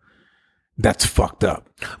go, that's fucked up.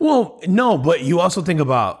 Well, no, but you also think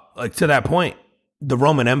about, like, to that point, the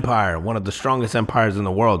Roman Empire, one of the strongest empires in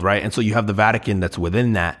the world, right? And so you have the Vatican that's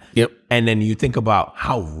within that. Yep. And then you think about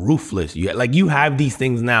how ruthless you have these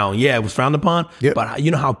things now. Yeah, it was frowned upon, yep. But you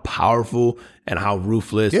know how powerful and how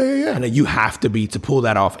ruthless and you have to be to pull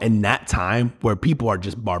that off in that time where people are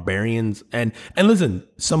just barbarians. And listen,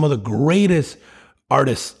 some of the greatest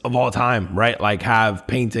artists of all time, right? Like, have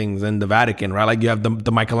paintings in the Vatican, right? Like, you have the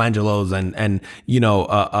Michelangelos and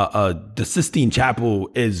the Sistine Chapel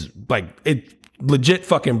is like, it legit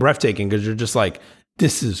fucking breathtaking, because you're just like,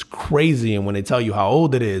 this is crazy. And when they tell you how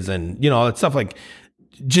old it is and all that stuff, like,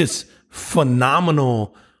 just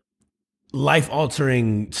phenomenal,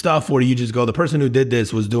 life-altering stuff where you just go, the person who did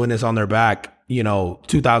this was doing this on their back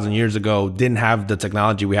 2,000 years ago, didn't have the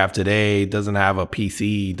technology we have today, doesn't have a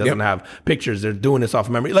PC, doesn't have pictures, they're doing this off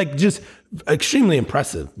memory. Like, just extremely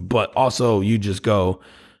impressive. But also you just go,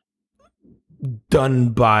 done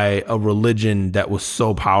by a religion that was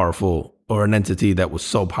so powerful, or an entity that was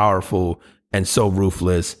so powerful and so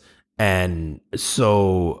ruthless and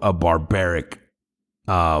so barbaric,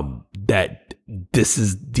 that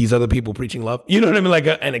these other people preaching love. You know what I mean? Like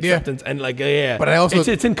an acceptance and like, But I also,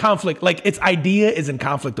 it's in conflict. Like, its idea is in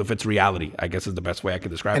conflict with its reality, I guess is the best way I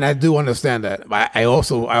could describe it. And I do understand that. I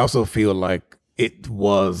also feel like it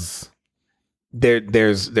was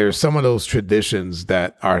there's some of those traditions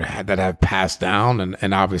that have passed down,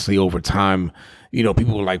 and obviously over time,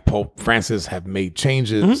 people like Pope Francis have made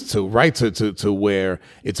changes to where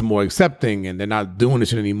it's more accepting and they're not doing this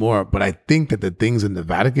shit anymore. But I think that the things in the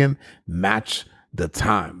Vatican match the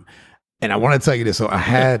time. And I want to tell you this. So I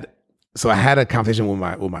had a conversation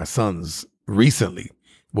with my sons recently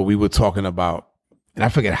where we were talking about, and I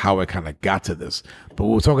forget how it kind of got to this, but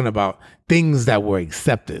we were talking about things that were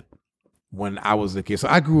accepted when I was a kid. So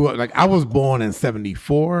I grew up, like, I was born in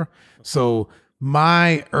 1974. So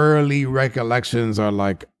my early recollections are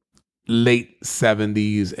like late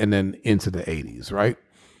 1970s and then into the 1980s, right?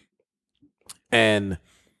 And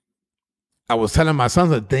I was telling my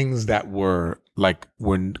sons the things that were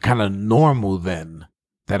kind of normal then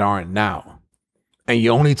that aren't now. And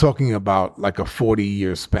you're only talking about like a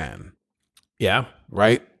 40-year span. Yeah.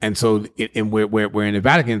 Right? And so we're in the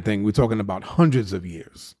Vatican thing, we're talking about hundreds of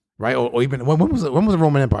years. Right, or even when was the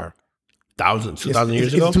Roman Empire? 2,000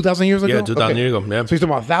 years ago. 2,000 years ago. Yeah, 2,000 years ago. Yeah. So he's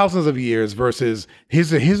talking about thousands of years versus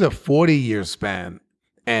here's a 40-year span,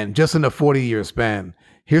 and just in a 40-year span,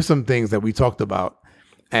 here's some things that we talked about,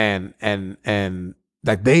 and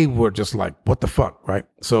like they were just like, what the fuck, right?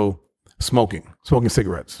 So smoking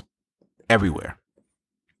cigarettes everywhere.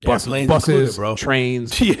 Buses, included, bro.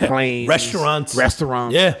 Trains, planes, restaurants,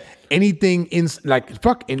 yeah, anything in like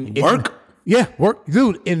work. Yeah, work,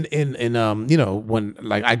 dude. In when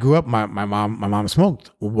like I grew up, my mom smoked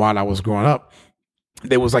while I was growing up.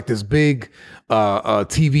 There was like this big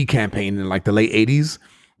TV campaign in like the late 1980s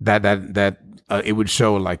that it would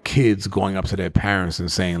show like kids going up to their parents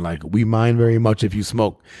and saying like, "We mind very much if you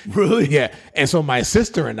smoke." Really? Yeah. And so my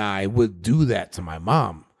sister and I would do that to my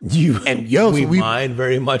mom. We mind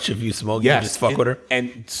very much if you smoke. Yes, you just fuck with her.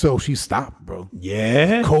 And so she stopped, bro.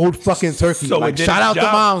 Yeah. Cold fucking turkey. So like, shout out to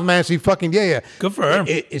moms, man. She fucking, yeah. Good for her.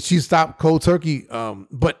 She stopped cold turkey,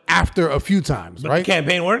 but after a few times, right? The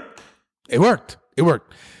campaign worked? It worked.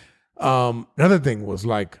 Another thing was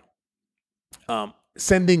like,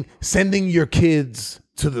 sending your kids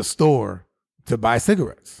to the store to buy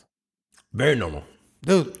cigarettes. Very normal.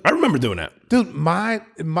 Dude, I remember doing that. Dude, my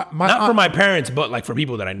Not aunt, for my parents, but like for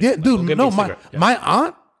people that I knew. yeah, Like, dude, "Go get me no, a cigarette." Yeah. my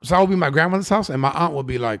aunt. So I would be at my grandmother's house, and my aunt would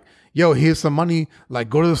be like, "Yo, here's some money. Like,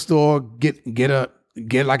 go to the store, get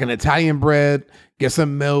like an Italian bread, get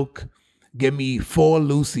some milk, get me 4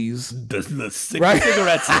 Lucy's." The single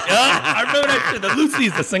cigarettes. Yeah, I remember that shit. The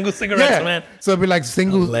Lucy's, the single cigarettes, man. So it'd be like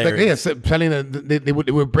single, like, Hilarious. selling. They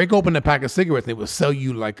would break open a pack of cigarettes. They would sell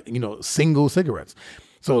you like single cigarettes.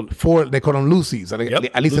 So 4, they call them Lucy's. At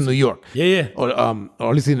least in New York. Yeah. Or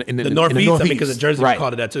at least in The the Northeast, Northeast. because in Jersey we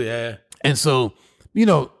called it that too. Yeah. And so,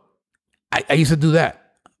 I used to do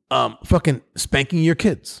that. Fucking spanking your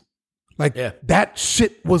kids. Like that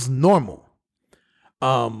shit was normal.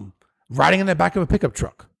 Riding in the back of a pickup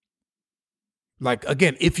truck. Like,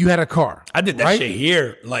 again, if you had a car. I did that shit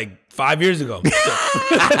here like 5 years ago.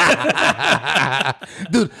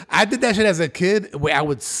 Dude, I did that shit as a kid where I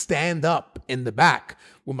would stand up in the back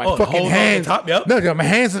with my fucking hands. On top, No, my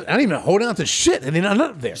hands, I don't even hold on to shit, and then I'm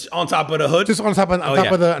up there. Just on top of the hood? Just on top of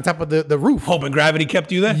the roof. Hoping gravity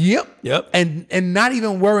kept you there? Yep. And not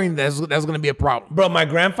even worrying that's going to be a problem. Bro, my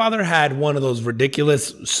grandfather had one of those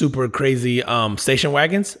ridiculous, super crazy station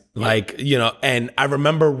wagons. Like, and I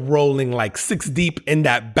remember rolling like 6 deep in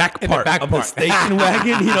that back part of the station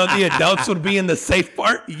wagon. The adults would be in the safe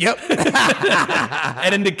part. Yep.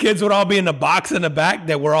 And then the kids would all be in the box in the back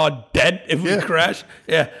that were all dead if we crashed.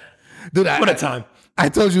 Yeah. Dude, what a time. I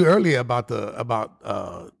told you earlier about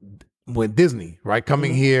with Disney, right?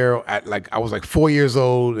 Coming here at I was like 4 years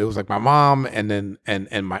old. It was like my mom and then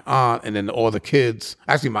and my aunt and then all the kids.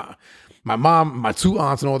 Actually, my mom, my 2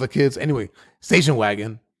 aunts and all the kids. Anyway, station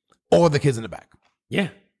wagon, all the kids in the back. Yeah.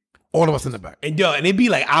 All of us in the back. And it'd be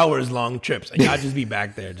like hours long trips. And y'all just be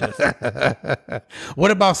back there. Just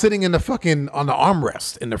What about sitting on the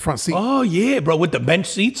armrest in the front seat? Oh yeah, bro, with the bench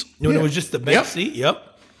seats. When it was just the bench seat. Yep.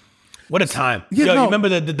 What a time. You remember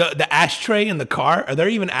the ashtray in the car? Are there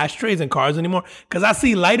even ashtrays in cars anymore? Because I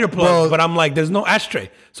see lighter plugs, but I'm like, there's no ashtray.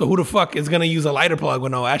 So who the fuck is going to use a lighter plug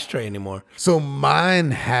with no ashtray anymore? So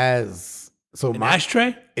mine has... An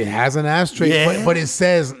ashtray? It has an ashtray, but it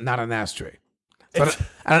says not an ashtray. But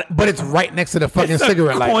it's right next to the fucking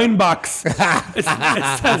cigarette lighter. Coin box. It says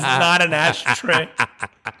not an ashtray.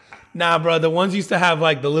 Nah, bro, the ones used to have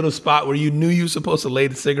like the little spot where you knew you were supposed to lay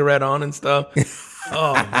the cigarette on and stuff.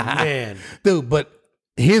 Oh man, dude! But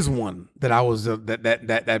here's one that I was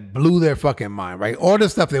that blew their fucking mind. Right, all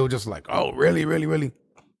this stuff they were just like, oh, really, really, really.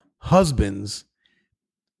 Husbands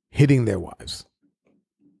hitting their wives.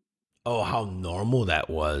 Oh, how normal that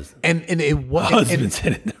was. And it was husbands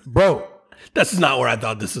hitting them, bro. That's not where I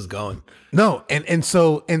thought this was going. No, and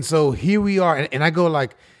so here we are, and I go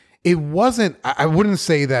like, it wasn't. I wouldn't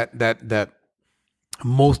say that the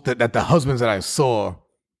husbands that I saw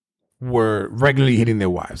were regularly hitting their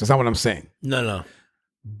wives. That's not what I'm saying. No.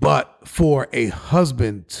 But for a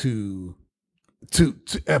husband to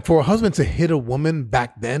hit a woman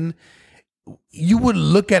back then, you would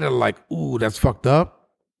look at it like, ooh, that's fucked up.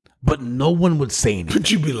 But no one would say anything. But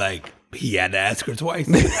you'd be like, he had to ask her twice.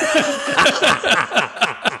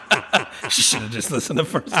 She should have just listened the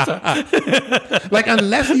first time. Like,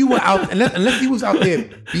 unless he was out there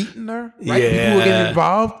beating her, right? Yeah. People were getting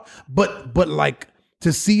involved. But like,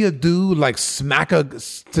 to see a dude like smack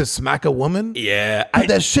a woman,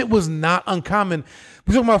 that shit was not uncommon.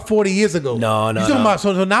 We're talking about 40 years ago. No. You're talking about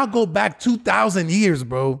so now go back 2,000 years,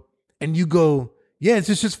 bro, and you go, yeah, it's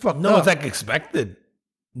just fucked up. No, it's like expected.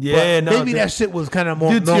 Yeah, but maybe that shit was kind of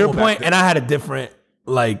more. Dude, to your point, and I had a different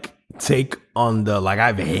like take on the like.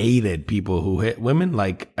 I've hated people who hit women.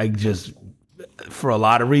 Like I just for a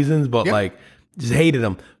lot of reasons, but like just hated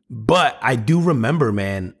them. But I do remember,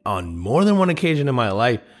 man, on more than one occasion in my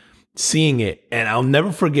life, seeing it. And I'll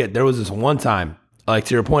never forget, there was this one time, like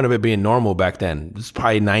to your point of it being normal back then, this is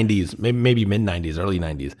probably 90s, maybe mid-90s, early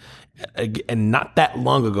 90s. And not that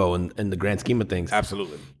long ago in the grand scheme of things.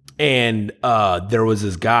 Absolutely. And there was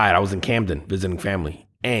this guy, I was in Camden visiting family.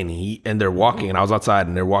 And they're walking, and I was outside,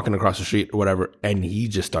 and they're walking across the street or whatever. And he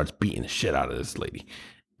just starts beating the shit out of this lady.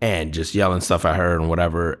 And just yelling stuff at her and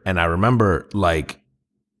whatever. And I remember like,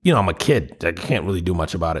 I'm a kid. I can't really do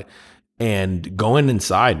much about it. And going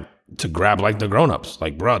inside to grab like the grown-ups.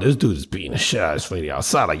 Like, bro, this dude is beating the shit out of this lady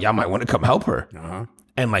outside. Like, y'all might want to come help her. Uh-huh.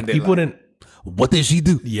 And like people didn't. What did she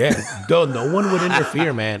do? Yeah. Though no one would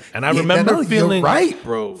interfere, man. And I remember feeling right,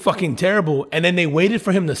 bro. Fucking terrible. And then they waited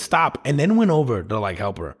for him to stop and then went over to like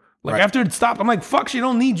help her. Like after it stopped, I'm like, fuck, she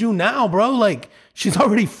don't need you now, bro. Like she's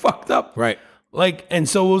already fucked up. Right. Like, and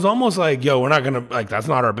so it was almost like, yo, we're not going to, like, that's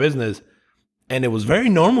not our business. And it was very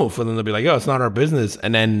normal for them to be like, yo, it's not our business.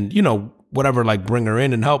 And then, whatever, like bring her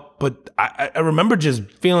in and help. But I remember just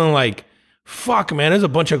feeling like, fuck, man, there's a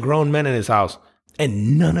bunch of grown men in this house.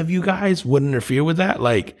 And none of you guys would interfere with that.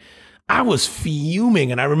 Like, I was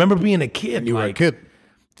fuming. And I remember being a kid. You were a kid.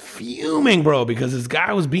 Fuming, bro, because this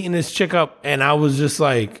guy was beating this chick up. And I was just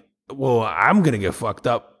like, well, I'm going to get fucked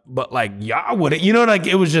up. But like, y'all wouldn't. Like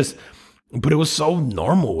it was just, but it was so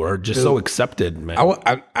normal or just so accepted, man.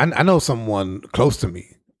 I know someone close to me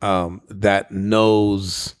that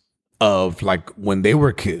knows of like when they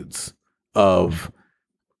were kids of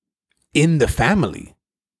in the family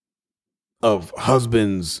of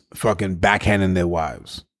husbands fucking backhanding their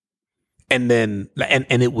wives. And then,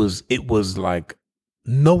 and it was like,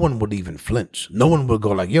 no one would even flinch. No one would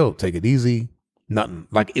go like, yo, take it easy. Nothing.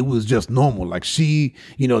 Like it was just normal. Like she,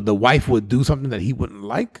 the wife would do something that he wouldn't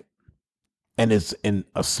like. And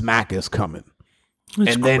a smack is coming.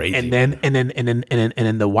 It's and then, crazy. and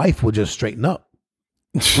then the wife would just straighten up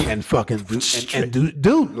and fucking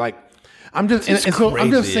dude, like, I'm just, and so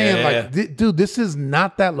I'm just saying dude, this is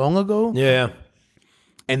not that long ago. Yeah.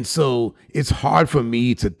 And so it's hard for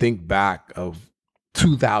me to think back of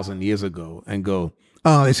 2,000 years ago and go,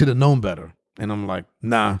 oh, they should have known better. And I'm like,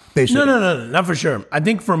 nah, they should. No, not for sure. I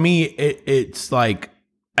think for me, it's like,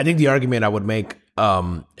 I think the argument I would make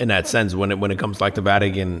in that sense when it comes like the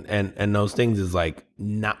Vatican and those things is like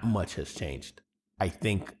not much has changed. I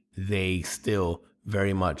think they still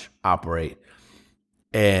very much operate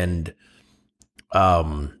and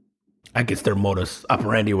I guess their modus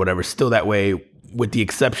operandi or whatever is still that way, with the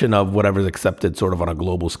exception of whatever's accepted sort of on a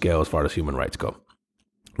global scale as far as human rights go.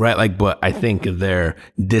 Right. Like, but I think their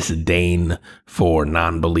disdain for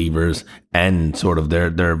non-believers and sort of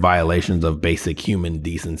their violations of basic human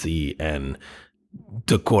decency and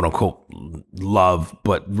to quote unquote love,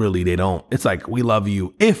 but really they don't. It's like, we love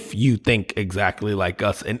you if you think exactly like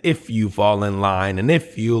us and if you fall in line and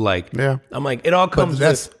if you like, yeah. I'm like, it all comes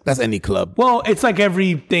that's any club. Well, it's like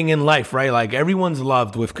everything in life, right? Like everyone's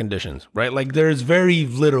loved with conditions, right? Like there's very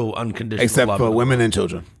little unconditional except love. For women and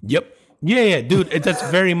children. Yep. Yeah, dude, that's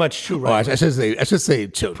very much true, right? Oh, I should say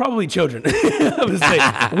children. Probably children. I would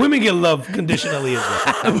say women get love conditionally as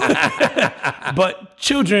well. But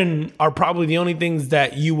children are probably the only things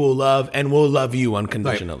that you will love and will love you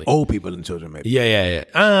unconditionally. Like old people and children, maybe. Yeah.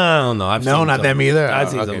 I don't know. No, not them either.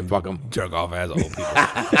 I've seen okay, some fuck them. Jerk off as old people.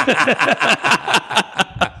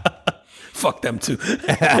 Fuck them too.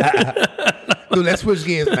 Dude, let's switch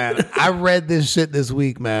gears, man. I read this shit this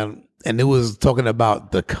week, man. And it was talking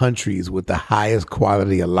about the countries with the highest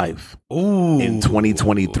quality of life in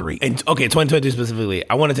 2023. And, okay, 2023 specifically.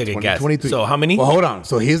 I want to take a guess. So how many? Well, hold on.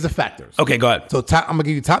 So here's the factors. Okay, go ahead. So I'm going to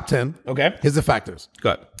give you top 10. Okay. Here's the factors.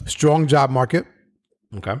 Go ahead. Strong job market.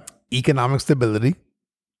 Okay. Economic stability.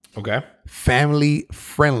 Okay. Family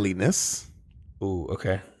friendliness. Ooh,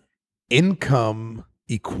 okay. Income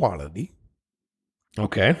equality.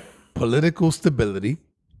 Okay. Political stability.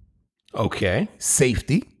 Okay.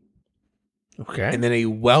 Safety. Okay. And then a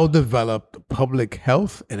well-developed public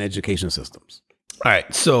health and education systems. All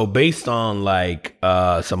right. So based on like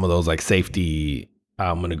some of those like safety,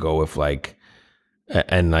 I'm going to go with like,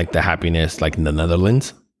 and like the happiness, like in the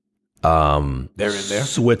Netherlands. They're in there.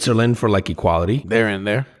 Switzerland for like equality. They're in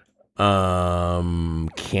there.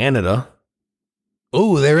 Canada.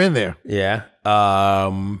 Ooh, they're in there. Yeah.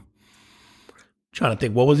 Trying to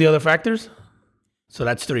think, what was the other factors? So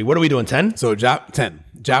that's 3. What are we doing? 10? So 10.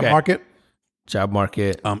 Job market. Job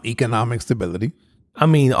market. Economic stability. I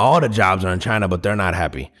mean, all the jobs are in China, but they're not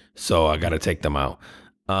happy. So I got to take them out.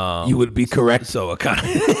 You would be correct. So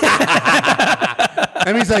economy.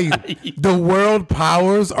 Let me tell you, the world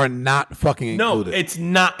powers are not fucking included. No, it's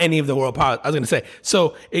not any of the world powers. I was going to say,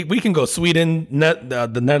 so we can go Sweden,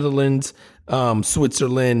 the Netherlands,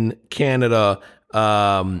 Switzerland, Canada.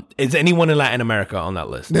 Is anyone in Latin America on that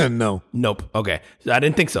list? No. Nope. Okay. So I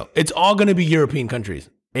didn't think so. It's all going to be European countries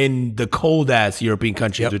in the cold ass European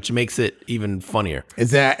countries, which makes it even funnier.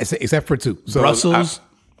 Except for 2. So Brussels.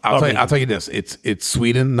 I'll tell you this. It's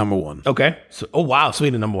Sweden, number 1. Okay. So, oh wow,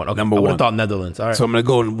 Sweden number 1. Okay. Number 1. I would have thought Netherlands. All right. So I'm gonna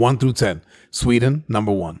go in 1 through 10. Sweden,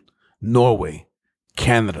 number 1. Norway,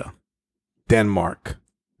 Canada, Denmark,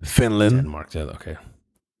 Finland, okay.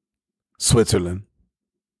 Switzerland,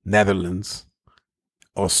 Netherlands,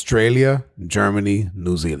 Australia, Germany,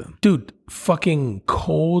 New Zealand. Dude, fucking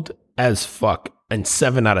cold as fuck. And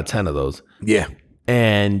 7 out of 10 of those. Yeah.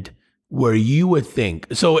 And where you would think,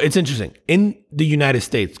 so it's interesting. In the United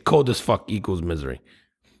States, cold as fuck equals misery.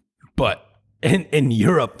 But in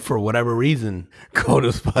Europe, for whatever reason, Code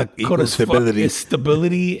as fuck code equals as fuck stability. is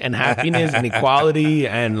stability and happiness and equality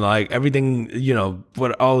and like everything,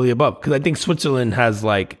 what all of the above. Because I think Switzerland has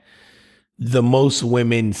like the most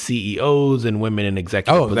women CEOs and women in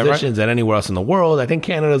executive positions than anywhere else in the world. I think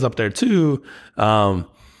Canada's up there too.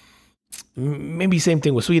 Maybe same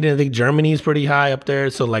thing with Sweden. I think Germany is pretty high up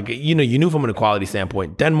there. So like, you knew from an equality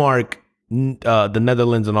standpoint, Denmark, the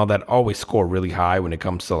Netherlands and all that always score really high when it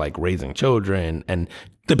comes to like raising children, and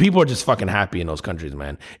the people are just fucking happy in those countries,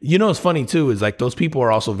 man. What's funny too is like those people are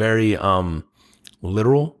also very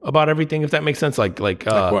literal about everything, if that makes sense. Like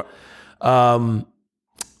what?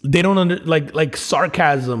 They don't like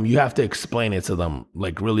sarcasm. You have to explain it to them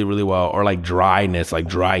like really, really well, or like dryness, like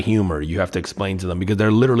dry humor. You have to explain to them because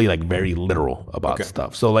they're literally like very literal about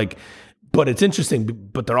stuff. So like, but it's interesting,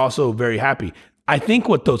 but they're also very happy. I think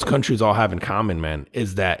what those countries all have in common, man,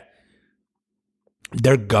 is that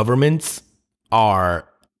their governments are,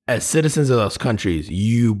 as citizens of those countries,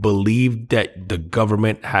 you believe that the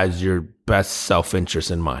government has your best self-interest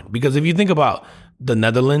in mind. Because if you think about the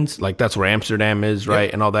Netherlands, like that's where Amsterdam is, right?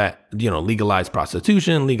 Yep. And all that, legalized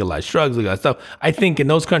prostitution, legalized drugs, legalized stuff. I think in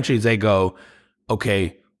those countries, they go,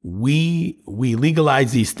 okay, we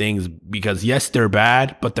legalize these things because yes, they're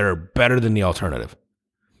bad, but they're better than the alternative.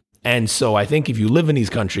 And so I think if you live in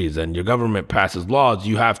these countries and your government passes laws,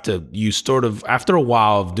 you sort of, after a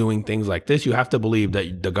while of doing things like this, you have to believe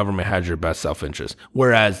that the government has your best self-interest.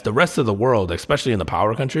 Whereas the rest of the world, especially in the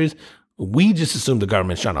power countries, we just assume the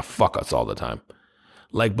government's trying to fuck us all the time.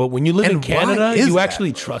 Like, but when you live in Canada, you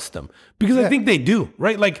actually trust them because I think they do,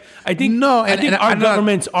 right? Like, I think our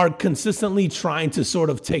governments are consistently trying to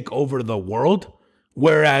sort of take over the world.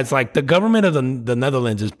 Whereas like the government of the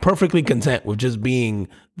Netherlands is perfectly content with just being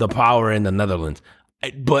the power in the Netherlands.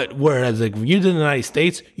 But whereas like if you're in the United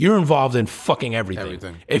States, you're involved in fucking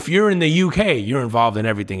everything. If you're in the UK, you're involved in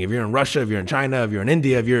everything. If you're in Russia, if you're in China, if you're in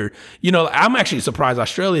India, if you're, I'm actually surprised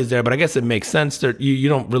Australia's there, but I guess it makes sense that you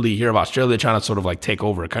don't really hear of Australia trying to sort of like take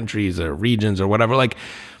over countries or regions or whatever. Like,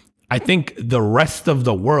 I think the rest of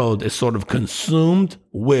the world is sort of consumed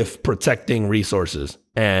with protecting resources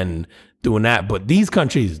and doing that. But these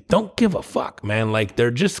countries don't give a fuck, man. Like,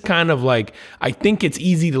 they're just kind of like, I think it's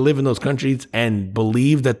easy to live in those countries and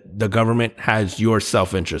believe that the government has your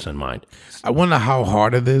self-interest in mind. I wonder how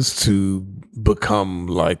hard it is to become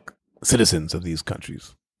like citizens of these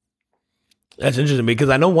countries. That's interesting because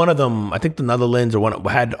I know one of them, I think the Netherlands or one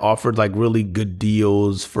had offered like really good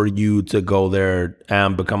deals for you to go there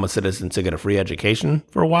and become a citizen to get a free education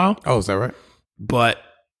for a while. Oh, is that right? But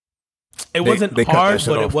it wasn't hard,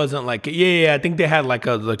 but it wasn't like, I think they had like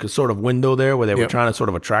a sort of window there where they were trying to sort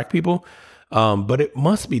of attract people. But it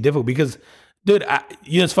must be difficult because, dude,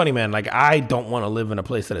 it's funny, man. Like, I don't want to live in a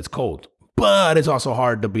place that it's cold, but it's also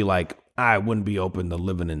hard to be like, I wouldn't be open to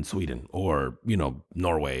living in Sweden or,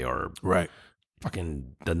 Norway or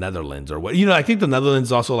fucking the Netherlands or what. I think the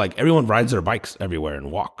Netherlands also, like, everyone rides their bikes everywhere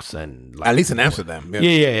and walks. And like, at least in Amsterdam. Yeah.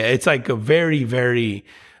 It's like a very, very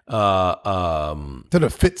to the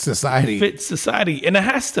fit society. And it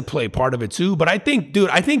has to play part of it too. But I think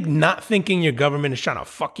not thinking your government is trying to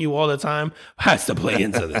fuck you all the time has to play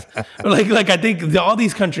into this. like I think all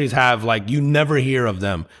these countries have, like, you never hear of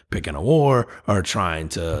them picking a war or trying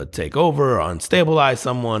to take over or unstabilize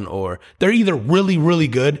someone, or they're either really, really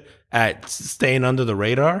good at staying under the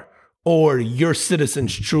radar, or your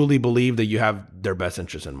citizens truly believe that you have their best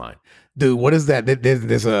interest in mind. Dude, what is that?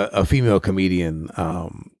 There's a female comedian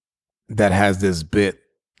that has this bit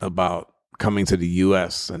about coming to the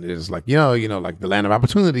U.S. and it's like, like the land of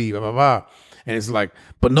opportunity, blah, blah, blah. And it's like,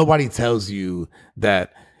 but nobody tells you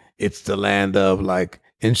that it's the land of like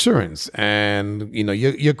insurance and,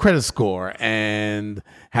 your credit score and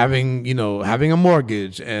having a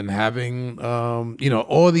mortgage and having,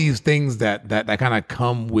 all these things that kind of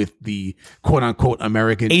come with the quote unquote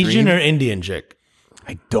American Asian dream. Or Indian chick.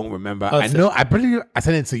 I don't remember. I know. I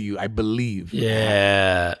sent it to you. I believe.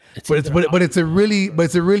 Yeah. But it's a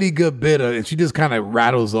really good bit. And she just kind of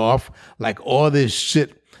rattles off like all this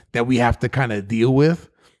shit that we have to kind of deal with.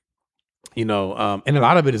 And a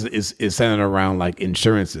lot of it is centered around like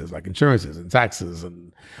insurances and taxes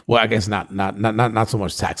and, well, I guess not so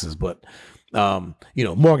much taxes, but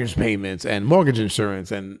mortgage payments and mortgage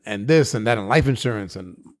insurance and this and that and life insurance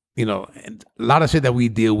and and a lot of shit that we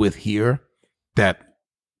deal with here that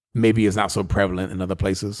maybe is not so prevalent in other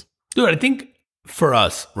places. Dude, I think for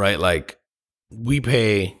us, right, like, we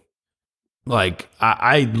pay, like,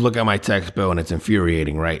 I look at my tax bill and it's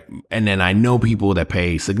infuriating, right? And then I know people that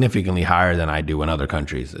pay significantly higher than I do in other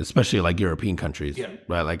countries, especially like European countries,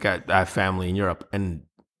 right? Like, I have family in Europe, and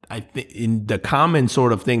I think in the common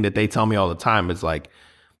sort of thing that they tell me all the time is like,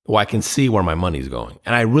 well, I can see where my money's going.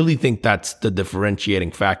 And I really think that's the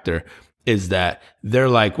differentiating factor, is that they're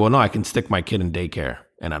like, well, no, I can stick my kid in daycare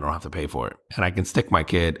and I don't have to pay for it. And I can stick my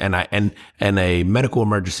kid and a medical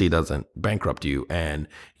emergency doesn't bankrupt you. And,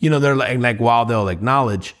 they're like, while they'll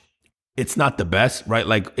acknowledge it's not the best, right?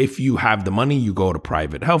 Like if you have the money, you go to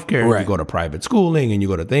private healthcare, right. You go to private schooling and you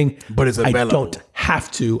go to thing. But it's available. I don't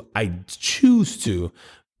have to, I choose to,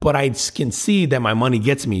 but I can see that my money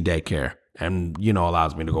gets me daycare and,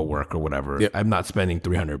 allows me to go work or whatever. Yep. I'm not spending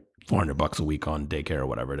 $300-$400 a week on daycare or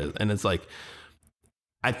whatever it is. And it's like,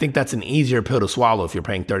 I think that's an easier pill to swallow if you're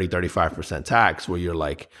paying 30-35% tax, where you're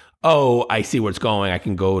like, oh, I see where it's going. I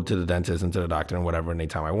can go to the dentist and to the doctor and whatever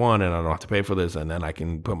anytime I want, and I don't have to pay for this. And then I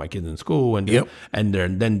can put my kids in school, and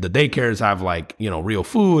then the daycares have like, real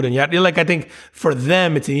food. And yet, like, I think for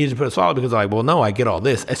them, it's an easier pill to swallow because they're like, well, no, I get all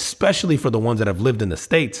this, especially for the ones that have lived in the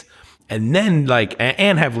States and then like,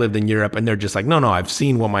 and have lived in Europe. And they're just like, no, I've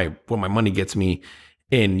seen what my money gets me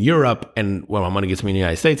in Europe and what my money gets me in the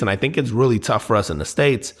United States. And I think it's really tough for us in the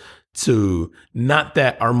States to, not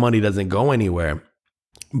that our money doesn't go anywhere,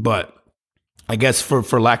 but I guess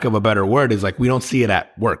for lack of a better word, is like we don't see it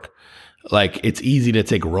at work. Like it's easy to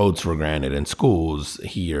take roads for granted in schools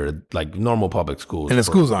here, like normal public schools. And the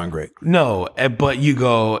schools aren't great. No, but you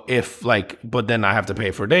go but then I have to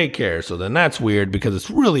pay for daycare. So then that's weird because it's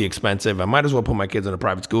really expensive. I might as well put my kids in a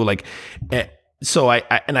private school. Like, so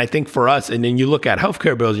I think for us, and then you look at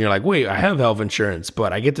healthcare bills and you're like, wait, I have health insurance,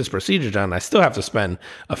 but I get this procedure done. And I still have to spend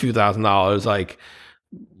a few $1,000s. Like,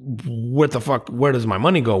 what the fuck, where does my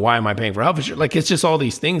money go? Why am I paying for health insurance? Like, it's just all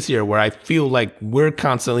these things here where I feel like we're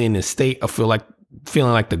constantly in this state of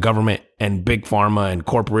feeling like the government and big pharma and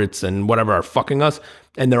corporates and whatever are fucking us.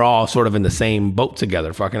 And they're all sort of in the same boat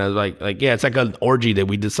together, fucking us. Like, yeah, it's like an orgy that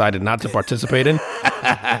we decided not to participate in.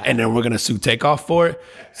 And then we're going to sue Takeoff for it.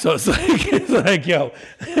 So it's like, yo.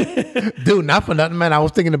 Dude, not for nothing, man. I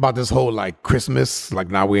was thinking about this whole like Christmas, like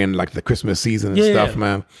now we're in like the Christmas season and stuff,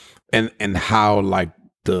 man. And how like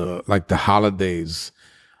the holidays,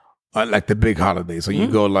 like the big holidays. So you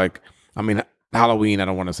go like, I mean, Halloween, I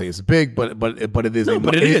don't want to say it's big, but it is.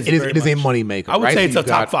 It is a money maker. I would right? say it's a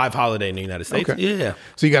top 5 holiday in the United States. Okay. Yeah.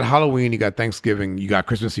 So you got Halloween, you got Thanksgiving, you got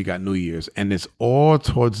Christmas, you got New Year's, and it's all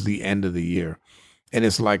towards the end of the year, and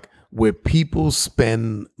it's like where people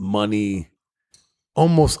spend money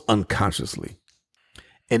almost unconsciously.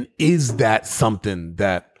 And is that something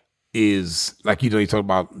that is like, you talk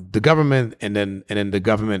about the government and then the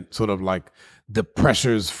government sort of like the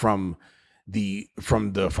pressures from the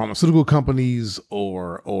pharmaceutical companies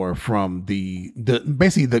or from the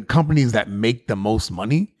basically the companies that make the most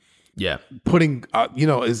money. Yeah. Putting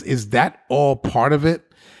is that all part of it?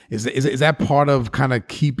 Is that part of kind of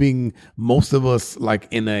keeping most of us like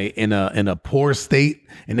in a poor state,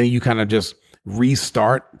 and then you kind of just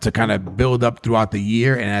restart to kind of build up throughout the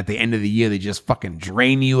year, and at the end of the year they just fucking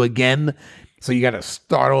drain you again, so you got to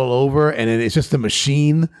start all over, and then it's just a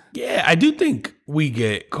machine? Yeah, I do think we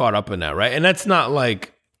get caught up in that, right? And that's not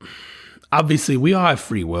like, obviously we all have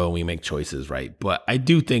free will, we make choices, right? But I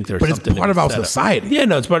do think there's something, it's part of our society. Yeah,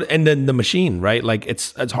 no, it's part and then the machine, right? Like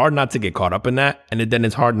it's hard not to get caught up in that, and then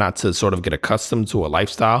it's hard not to sort of get accustomed to a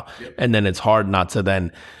lifestyle. Yep. And then it's hard not to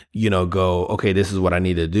then go, okay, this is what I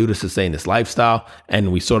need to do to sustain this lifestyle.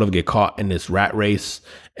 And we sort of get caught in this rat race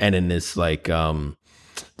and in this like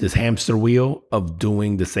this hamster wheel of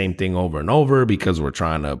doing the same thing over and over because we're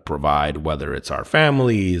trying to provide, whether it's our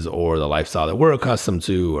families or the lifestyle that we're accustomed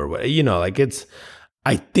to, or what, like it's,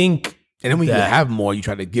 I think. And then when you have more, you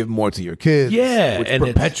try to give more to your kids. Yeah. Which and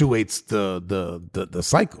perpetuates the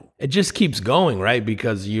cycle. It just keeps going, right?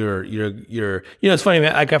 Because you're it's funny,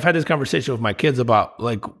 man. Like I've had this conversation with my kids about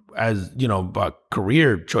like, about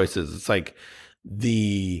career choices. It's like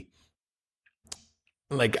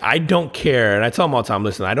I don't care. And I tell them all the time,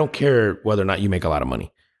 listen, I don't care whether or not you make a lot of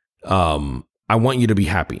money. I want you to be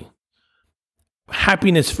happy.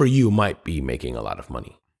 Happiness for you might be making a lot of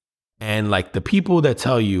money. And like the people that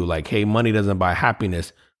tell you like, hey, money doesn't buy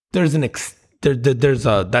happiness, that's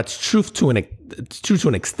truth to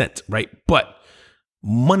an extent, right? But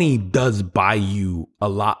money does buy you a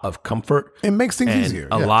lot of comfort. It makes things easier.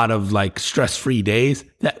 A lot of like stress-free days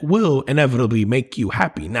that will inevitably make you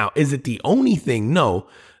happy. Now, is it the only thing? No.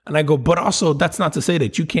 And I go, but also that's not to say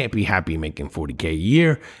that you can't be happy making $40K a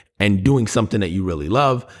year and doing something that you really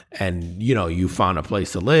love, and you found a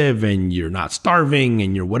place to live and you're not starving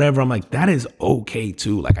and you're whatever. I'm like, that is okay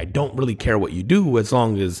too. Like I don't really care what you do as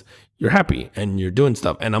long as you're happy and you're doing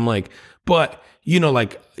stuff. And I'm like, But,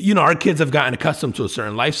 our kids have gotten accustomed to a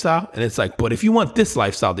certain lifestyle. And it's like, but if you want this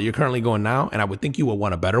lifestyle that you're currently going now, and I would think you will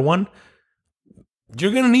want a better one,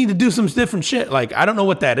 you're going to need to do some different shit. Like, I don't know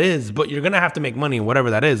what that is, but you're going to have to make money in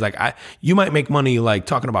whatever that is. Like, you might make money, like,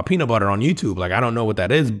 talking about peanut butter on YouTube. Like, I don't know what that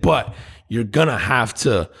is, but you're going to have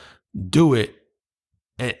to do it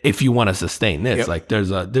if you want to sustain this. Yep. Like,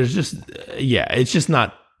 it's just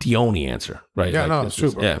not the only answer, right? Yeah, like, no, it's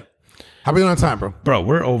true, bro. Yeah. How we doing on time, bro? Bro,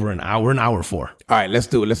 we're over an hour. We're an hour 4. All right, let's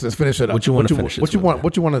do it. Let's finish it up. What you want to finish? What you want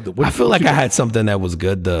to do? I feel like I had something that was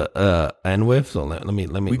good to end with. So let me.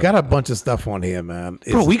 We got a bunch of stuff on here, man.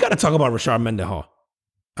 Bro, we got to talk about Rashard Mendenhall.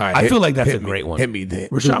 All right, I feel like that's a great one. Hit me there.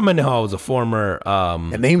 Rashard Mendenhall was a former.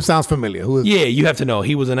 The name sounds familiar. Who is? Yeah, you have to know.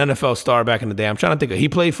 He was an NFL star back in the day. I'm trying to think. He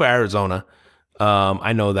played for Arizona.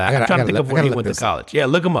 I know that. I'm trying to think of where he went to college. Yeah,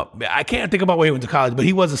 look him up. I can't think about where he went to college, but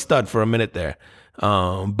he was a stud for a minute there.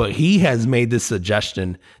 But he has made this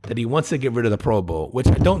suggestion that he wants to get rid of the Pro Bowl, which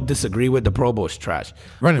I don't disagree with. The Pro Bowl is trash.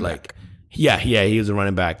 Running back. Yeah, he was a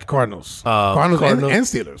running back. Cardinals. Cardinals and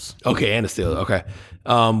Steelers. Okay, and the Steelers. Okay.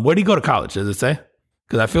 Where did he go to college? Does it say?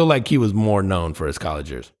 Because I feel like he was more known for his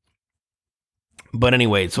college years. But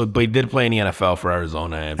anyway, but he did play in the NFL for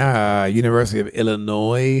Arizona. University of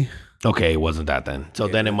Illinois. Okay, it wasn't that then. So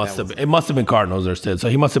then it must have been Cardinals or Steelers. So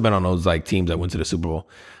he must have been on those like teams that went to the Super Bowl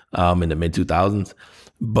in the mid 2000s.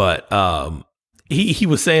 But he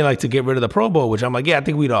was saying like to get rid of the Pro Bowl, which I'm like, yeah, I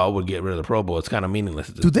think we'd all would get rid of the Pro Bowl. It's kind of meaningless.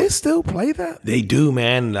 Do they still play that? They do,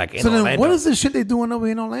 man. Like in Orlando. What is the shit they doing over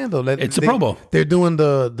in Orlando? It's a Pro Bowl. They're doing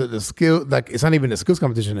the skill, like it's not even a skills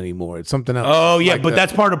competition anymore. It's something else. Oh yeah, like but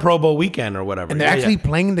that's part of Pro Bowl weekend or whatever. And they're actually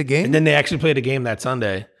playing the game. And then they actually play the game that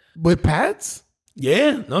Sunday with pads.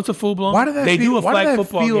 Yeah, no, it's a full blown. Why did that they feel, do a flag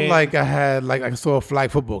football game? Like I saw a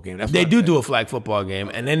flag football game. They do a flag football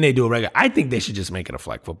game, and then they do a regular. I think they should just make it a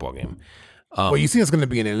flag football game. Well, you see, it's going to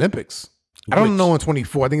be in the Olympics. I don't know in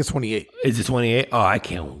 24. I think it's 28. Is it 28? Oh, I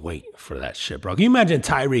can't wait for that shit, bro. Can you imagine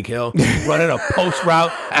Tyreek Hill running a post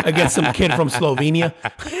route against some kid from Slovenia?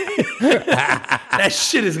 That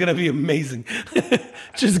shit is going to be amazing.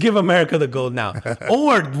 Just give America the gold now.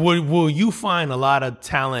 Or will you find a lot of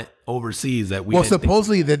talent overseas that we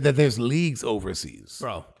supposedly that there's leagues overseas.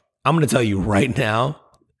 Bro, I'm going to tell you right now,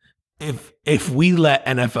 if we let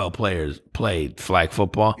NFL players play flag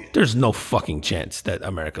football, there's no fucking chance that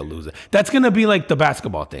America loses. That's going to be like the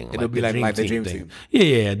basketball thing. It'll be like the dream team.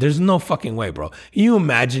 Yeah. There's no fucking way, bro. Can you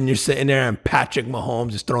imagine you're sitting there and Patrick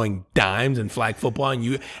Mahomes is throwing dimes in flag football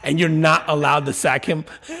and you're not allowed to sack him?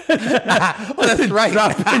 That's right.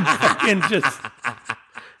 Fucking just,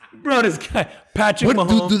 bro, this guy, Patrick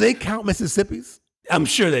Mahomes. Do they count Mississippi's? I'm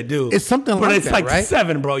sure they do. It's something like that, but it's like right?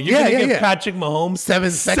 7, bro. You're going to give Patrick Mahomes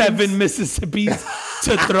 7 Mississippi's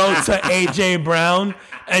to throw to A.J. Brown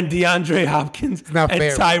and DeAndre Hopkins and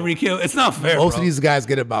Tyreek Hill. It's not fair, Most of these guys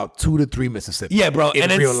get about 2 to 3 Mississippi. Yeah, bro. And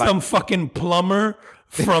then some fucking plumber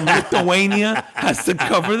from Lithuania has to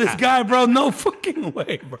cover this guy, bro. No fucking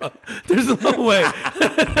way, bro. There's no way.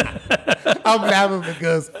 I'm laughing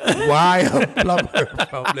because why a plumber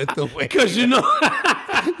from Lithuania? Because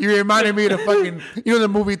you reminded me of the fucking, the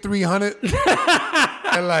movie 300?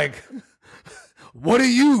 And like, what are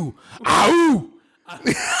you? Ow!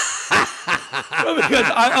 Bro,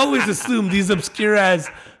 because I always assume these obscure ass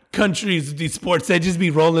countries, these sports, they just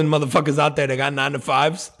be rolling motherfuckers out there that got 9 to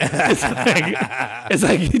 5s. It's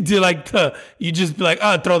like you just be like,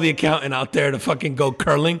 oh, throw the accountant out there to fucking go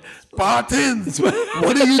curling. Spartans,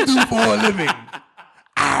 what do you do for a living?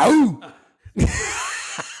 Ow!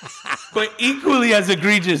 But equally as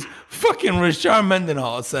egregious, fucking Rashard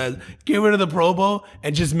Mendenhall says, get rid of the Pro Bowl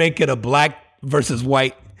and just make it a black versus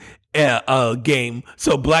white game.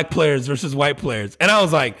 So black players versus white players. And I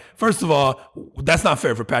was like, first of all, that's not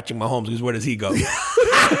fair for Patrick Mahomes because where does he go? Where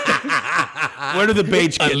do the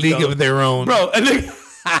beige kids go? A league of their own. Bro, and then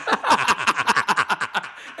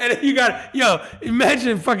you got,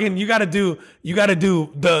 imagine fucking, you got to do,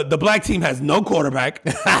 the black team has no quarterback.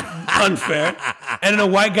 Unfair. And then the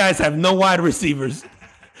white guys have no wide receivers.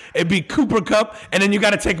 It'd be Cooper Kupp, and then you got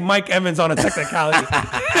to take Mike Evans on a technicality.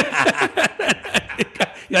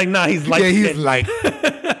 You're like, nah, he's light. Yeah, he's light.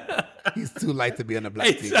 He's too light to be on the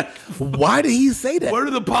black team. Why did he say that? Where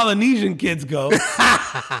do the Polynesian kids go?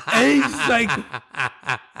 And he's like,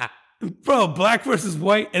 bro, black versus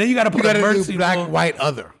white, and then you got to put a mercy black, rule. white,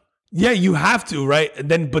 other. Yeah, you have to, right?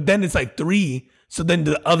 But then it's like 3. So then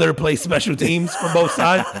the other play special teams for both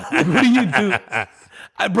sides. Like, what do you do?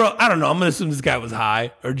 Bro, I don't know. I'm going to assume this guy was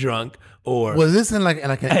high or drunk or... Was this in like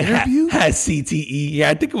an interview? Had CTE. Yeah,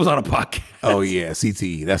 I think it was on a podcast. Oh, yeah,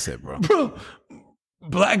 CTE. That's it, bro.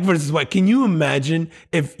 Black versus white. Can you imagine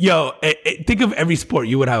if, think of every sport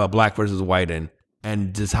you would have a black versus white in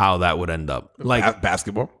and just how that would end up. Like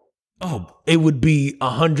basketball. Oh, it would be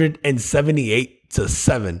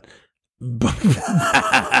 178-7.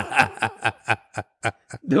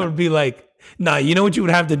 There would be like, nah, you know what you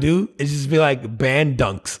would have to do? Is just be like, ban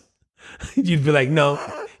dunks. You'd be like, no.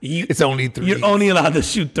 It's only 3. You're only allowed to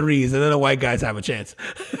shoot 3s, and then the white guys have a chance.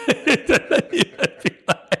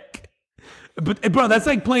 But bro, that's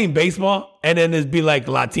like playing baseball, and then it'd be like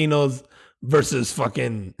Latinos versus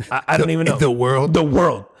fucking I don't even know the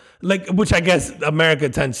world. Like, which I guess America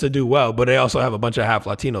tends to do well, but they also have a bunch of half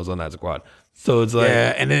Latinos on that squad. So it's like,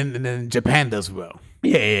 yeah, and then Japan does well.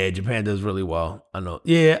 Yeah, Japan does really well. I know.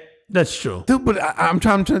 Yeah, that's true. Dude, but I'm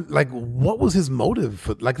trying to like, what was his motive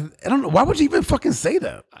for? Like, I don't know. Why would you even fucking say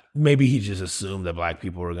that? Maybe he just assumed that black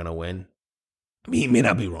people were gonna win. I mean, he may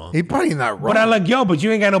not be wrong. He probably not wrong. But I like, but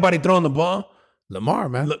you ain't got nobody throwing the ball. Lamar,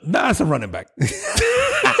 man. Nah, it's a running back.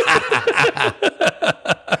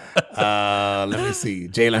 Let me see.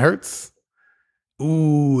 Jalen Hurts.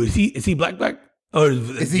 Ooh, is he black? Or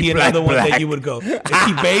is he another one that you would go? Is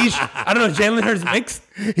he beige? I don't know. Jalen Hurts mixed?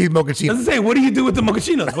 He's mochaccino. Doesn't say. What do you do with the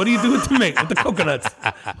mochachinos? What do you do with the coconuts?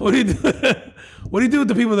 What do you do? What do you do with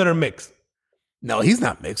the people that are mixed? No, he's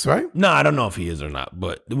not mixed, right? No, I don't know if he is or not.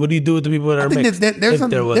 But what do you do with the people that are mixed? There's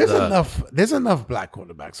enough black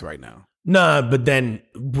quarterbacks right now. Nah, but then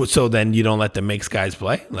you don't let the mixed guys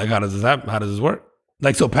play? Like, how does this work?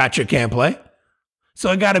 Like, so Patrick can't play? So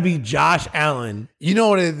it got to be Josh Allen. You know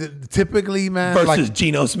what? Typically, man, versus like,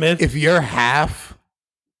 Geno Smith. If you're half,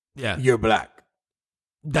 you're black.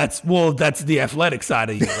 That's the athletic side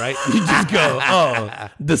of you, right? You just go,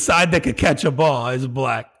 the side that could catch a ball is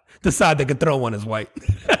black. The side that could throw one is white.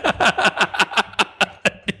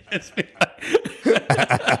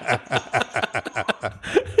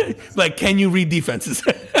 Like, can you read defenses?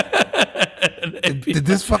 Did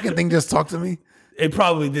this fucking thing just talk to me? It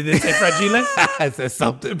probably did. It say fragile? I said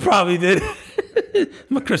something. It probably did.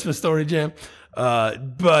 My Christmas story jam.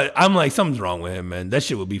 But I'm like, something's wrong with him, man. That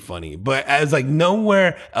shit would be funny. But as like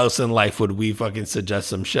nowhere else in life would we fucking suggest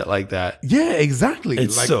some shit like that. Yeah, exactly.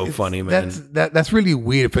 It's like, so funny, man. That's really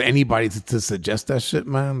weird for anybody to suggest that shit,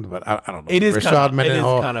 man. But I don't know. It is kind of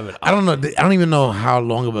an. I don't know. I don't even know how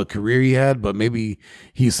long of a career he had, but maybe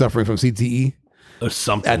he's suffering from CTE or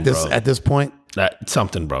something at this point. That's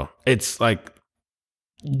something, bro. It's like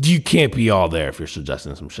you can't be all there if you're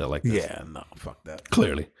suggesting some shit like this. Yeah, no, fuck that.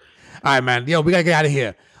 Clearly. All right, man. Yo, we gotta get out of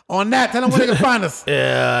here. On that, tell them where they can find us.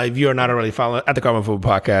 If you are not already following at the Carbon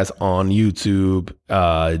Football Podcast on YouTube,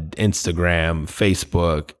 Instagram,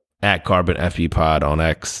 Facebook, at Carbon FB Pod on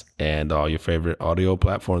X, and all your favorite audio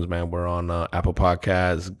platforms, man. We're on Apple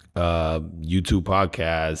Podcasts, YouTube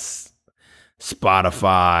Podcasts,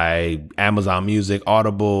 Spotify, Amazon Music,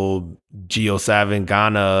 Audible, Geo7,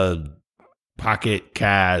 Ghana, Pocket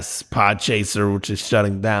Cast, Podchaser, which is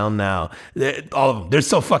shutting down now. All of them. They're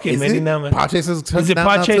so fucking many now, man. Podchaser's shutting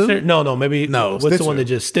down. Is it Podchaser? No, maybe. No, what's the one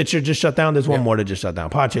that Stitcher just shut down? There's one more that just shut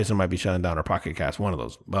down. Podchaser might be shutting down, or Pocket Cast, one of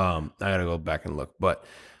those. I gotta go back and look. But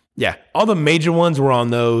yeah, all the major ones were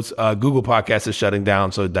on those. Google Podcast is shutting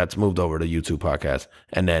down, so that's moved over to YouTube Podcast,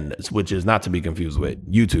 and then which is not to be confused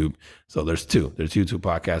with YouTube. So there's two. There's YouTube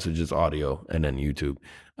Podcast, which is audio, and then YouTube.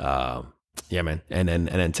 Yeah, man, and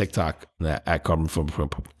then TikTok at Carbon Football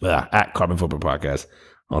Podcast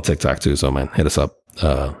on TikTok too. So, man, hit us up.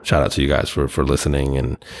 Shout out to you guys for listening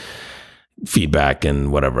and feedback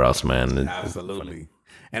and whatever else, man. Absolutely.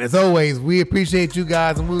 And as always, we appreciate you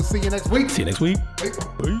guys, and we'll see you next week. See you next week. Peace.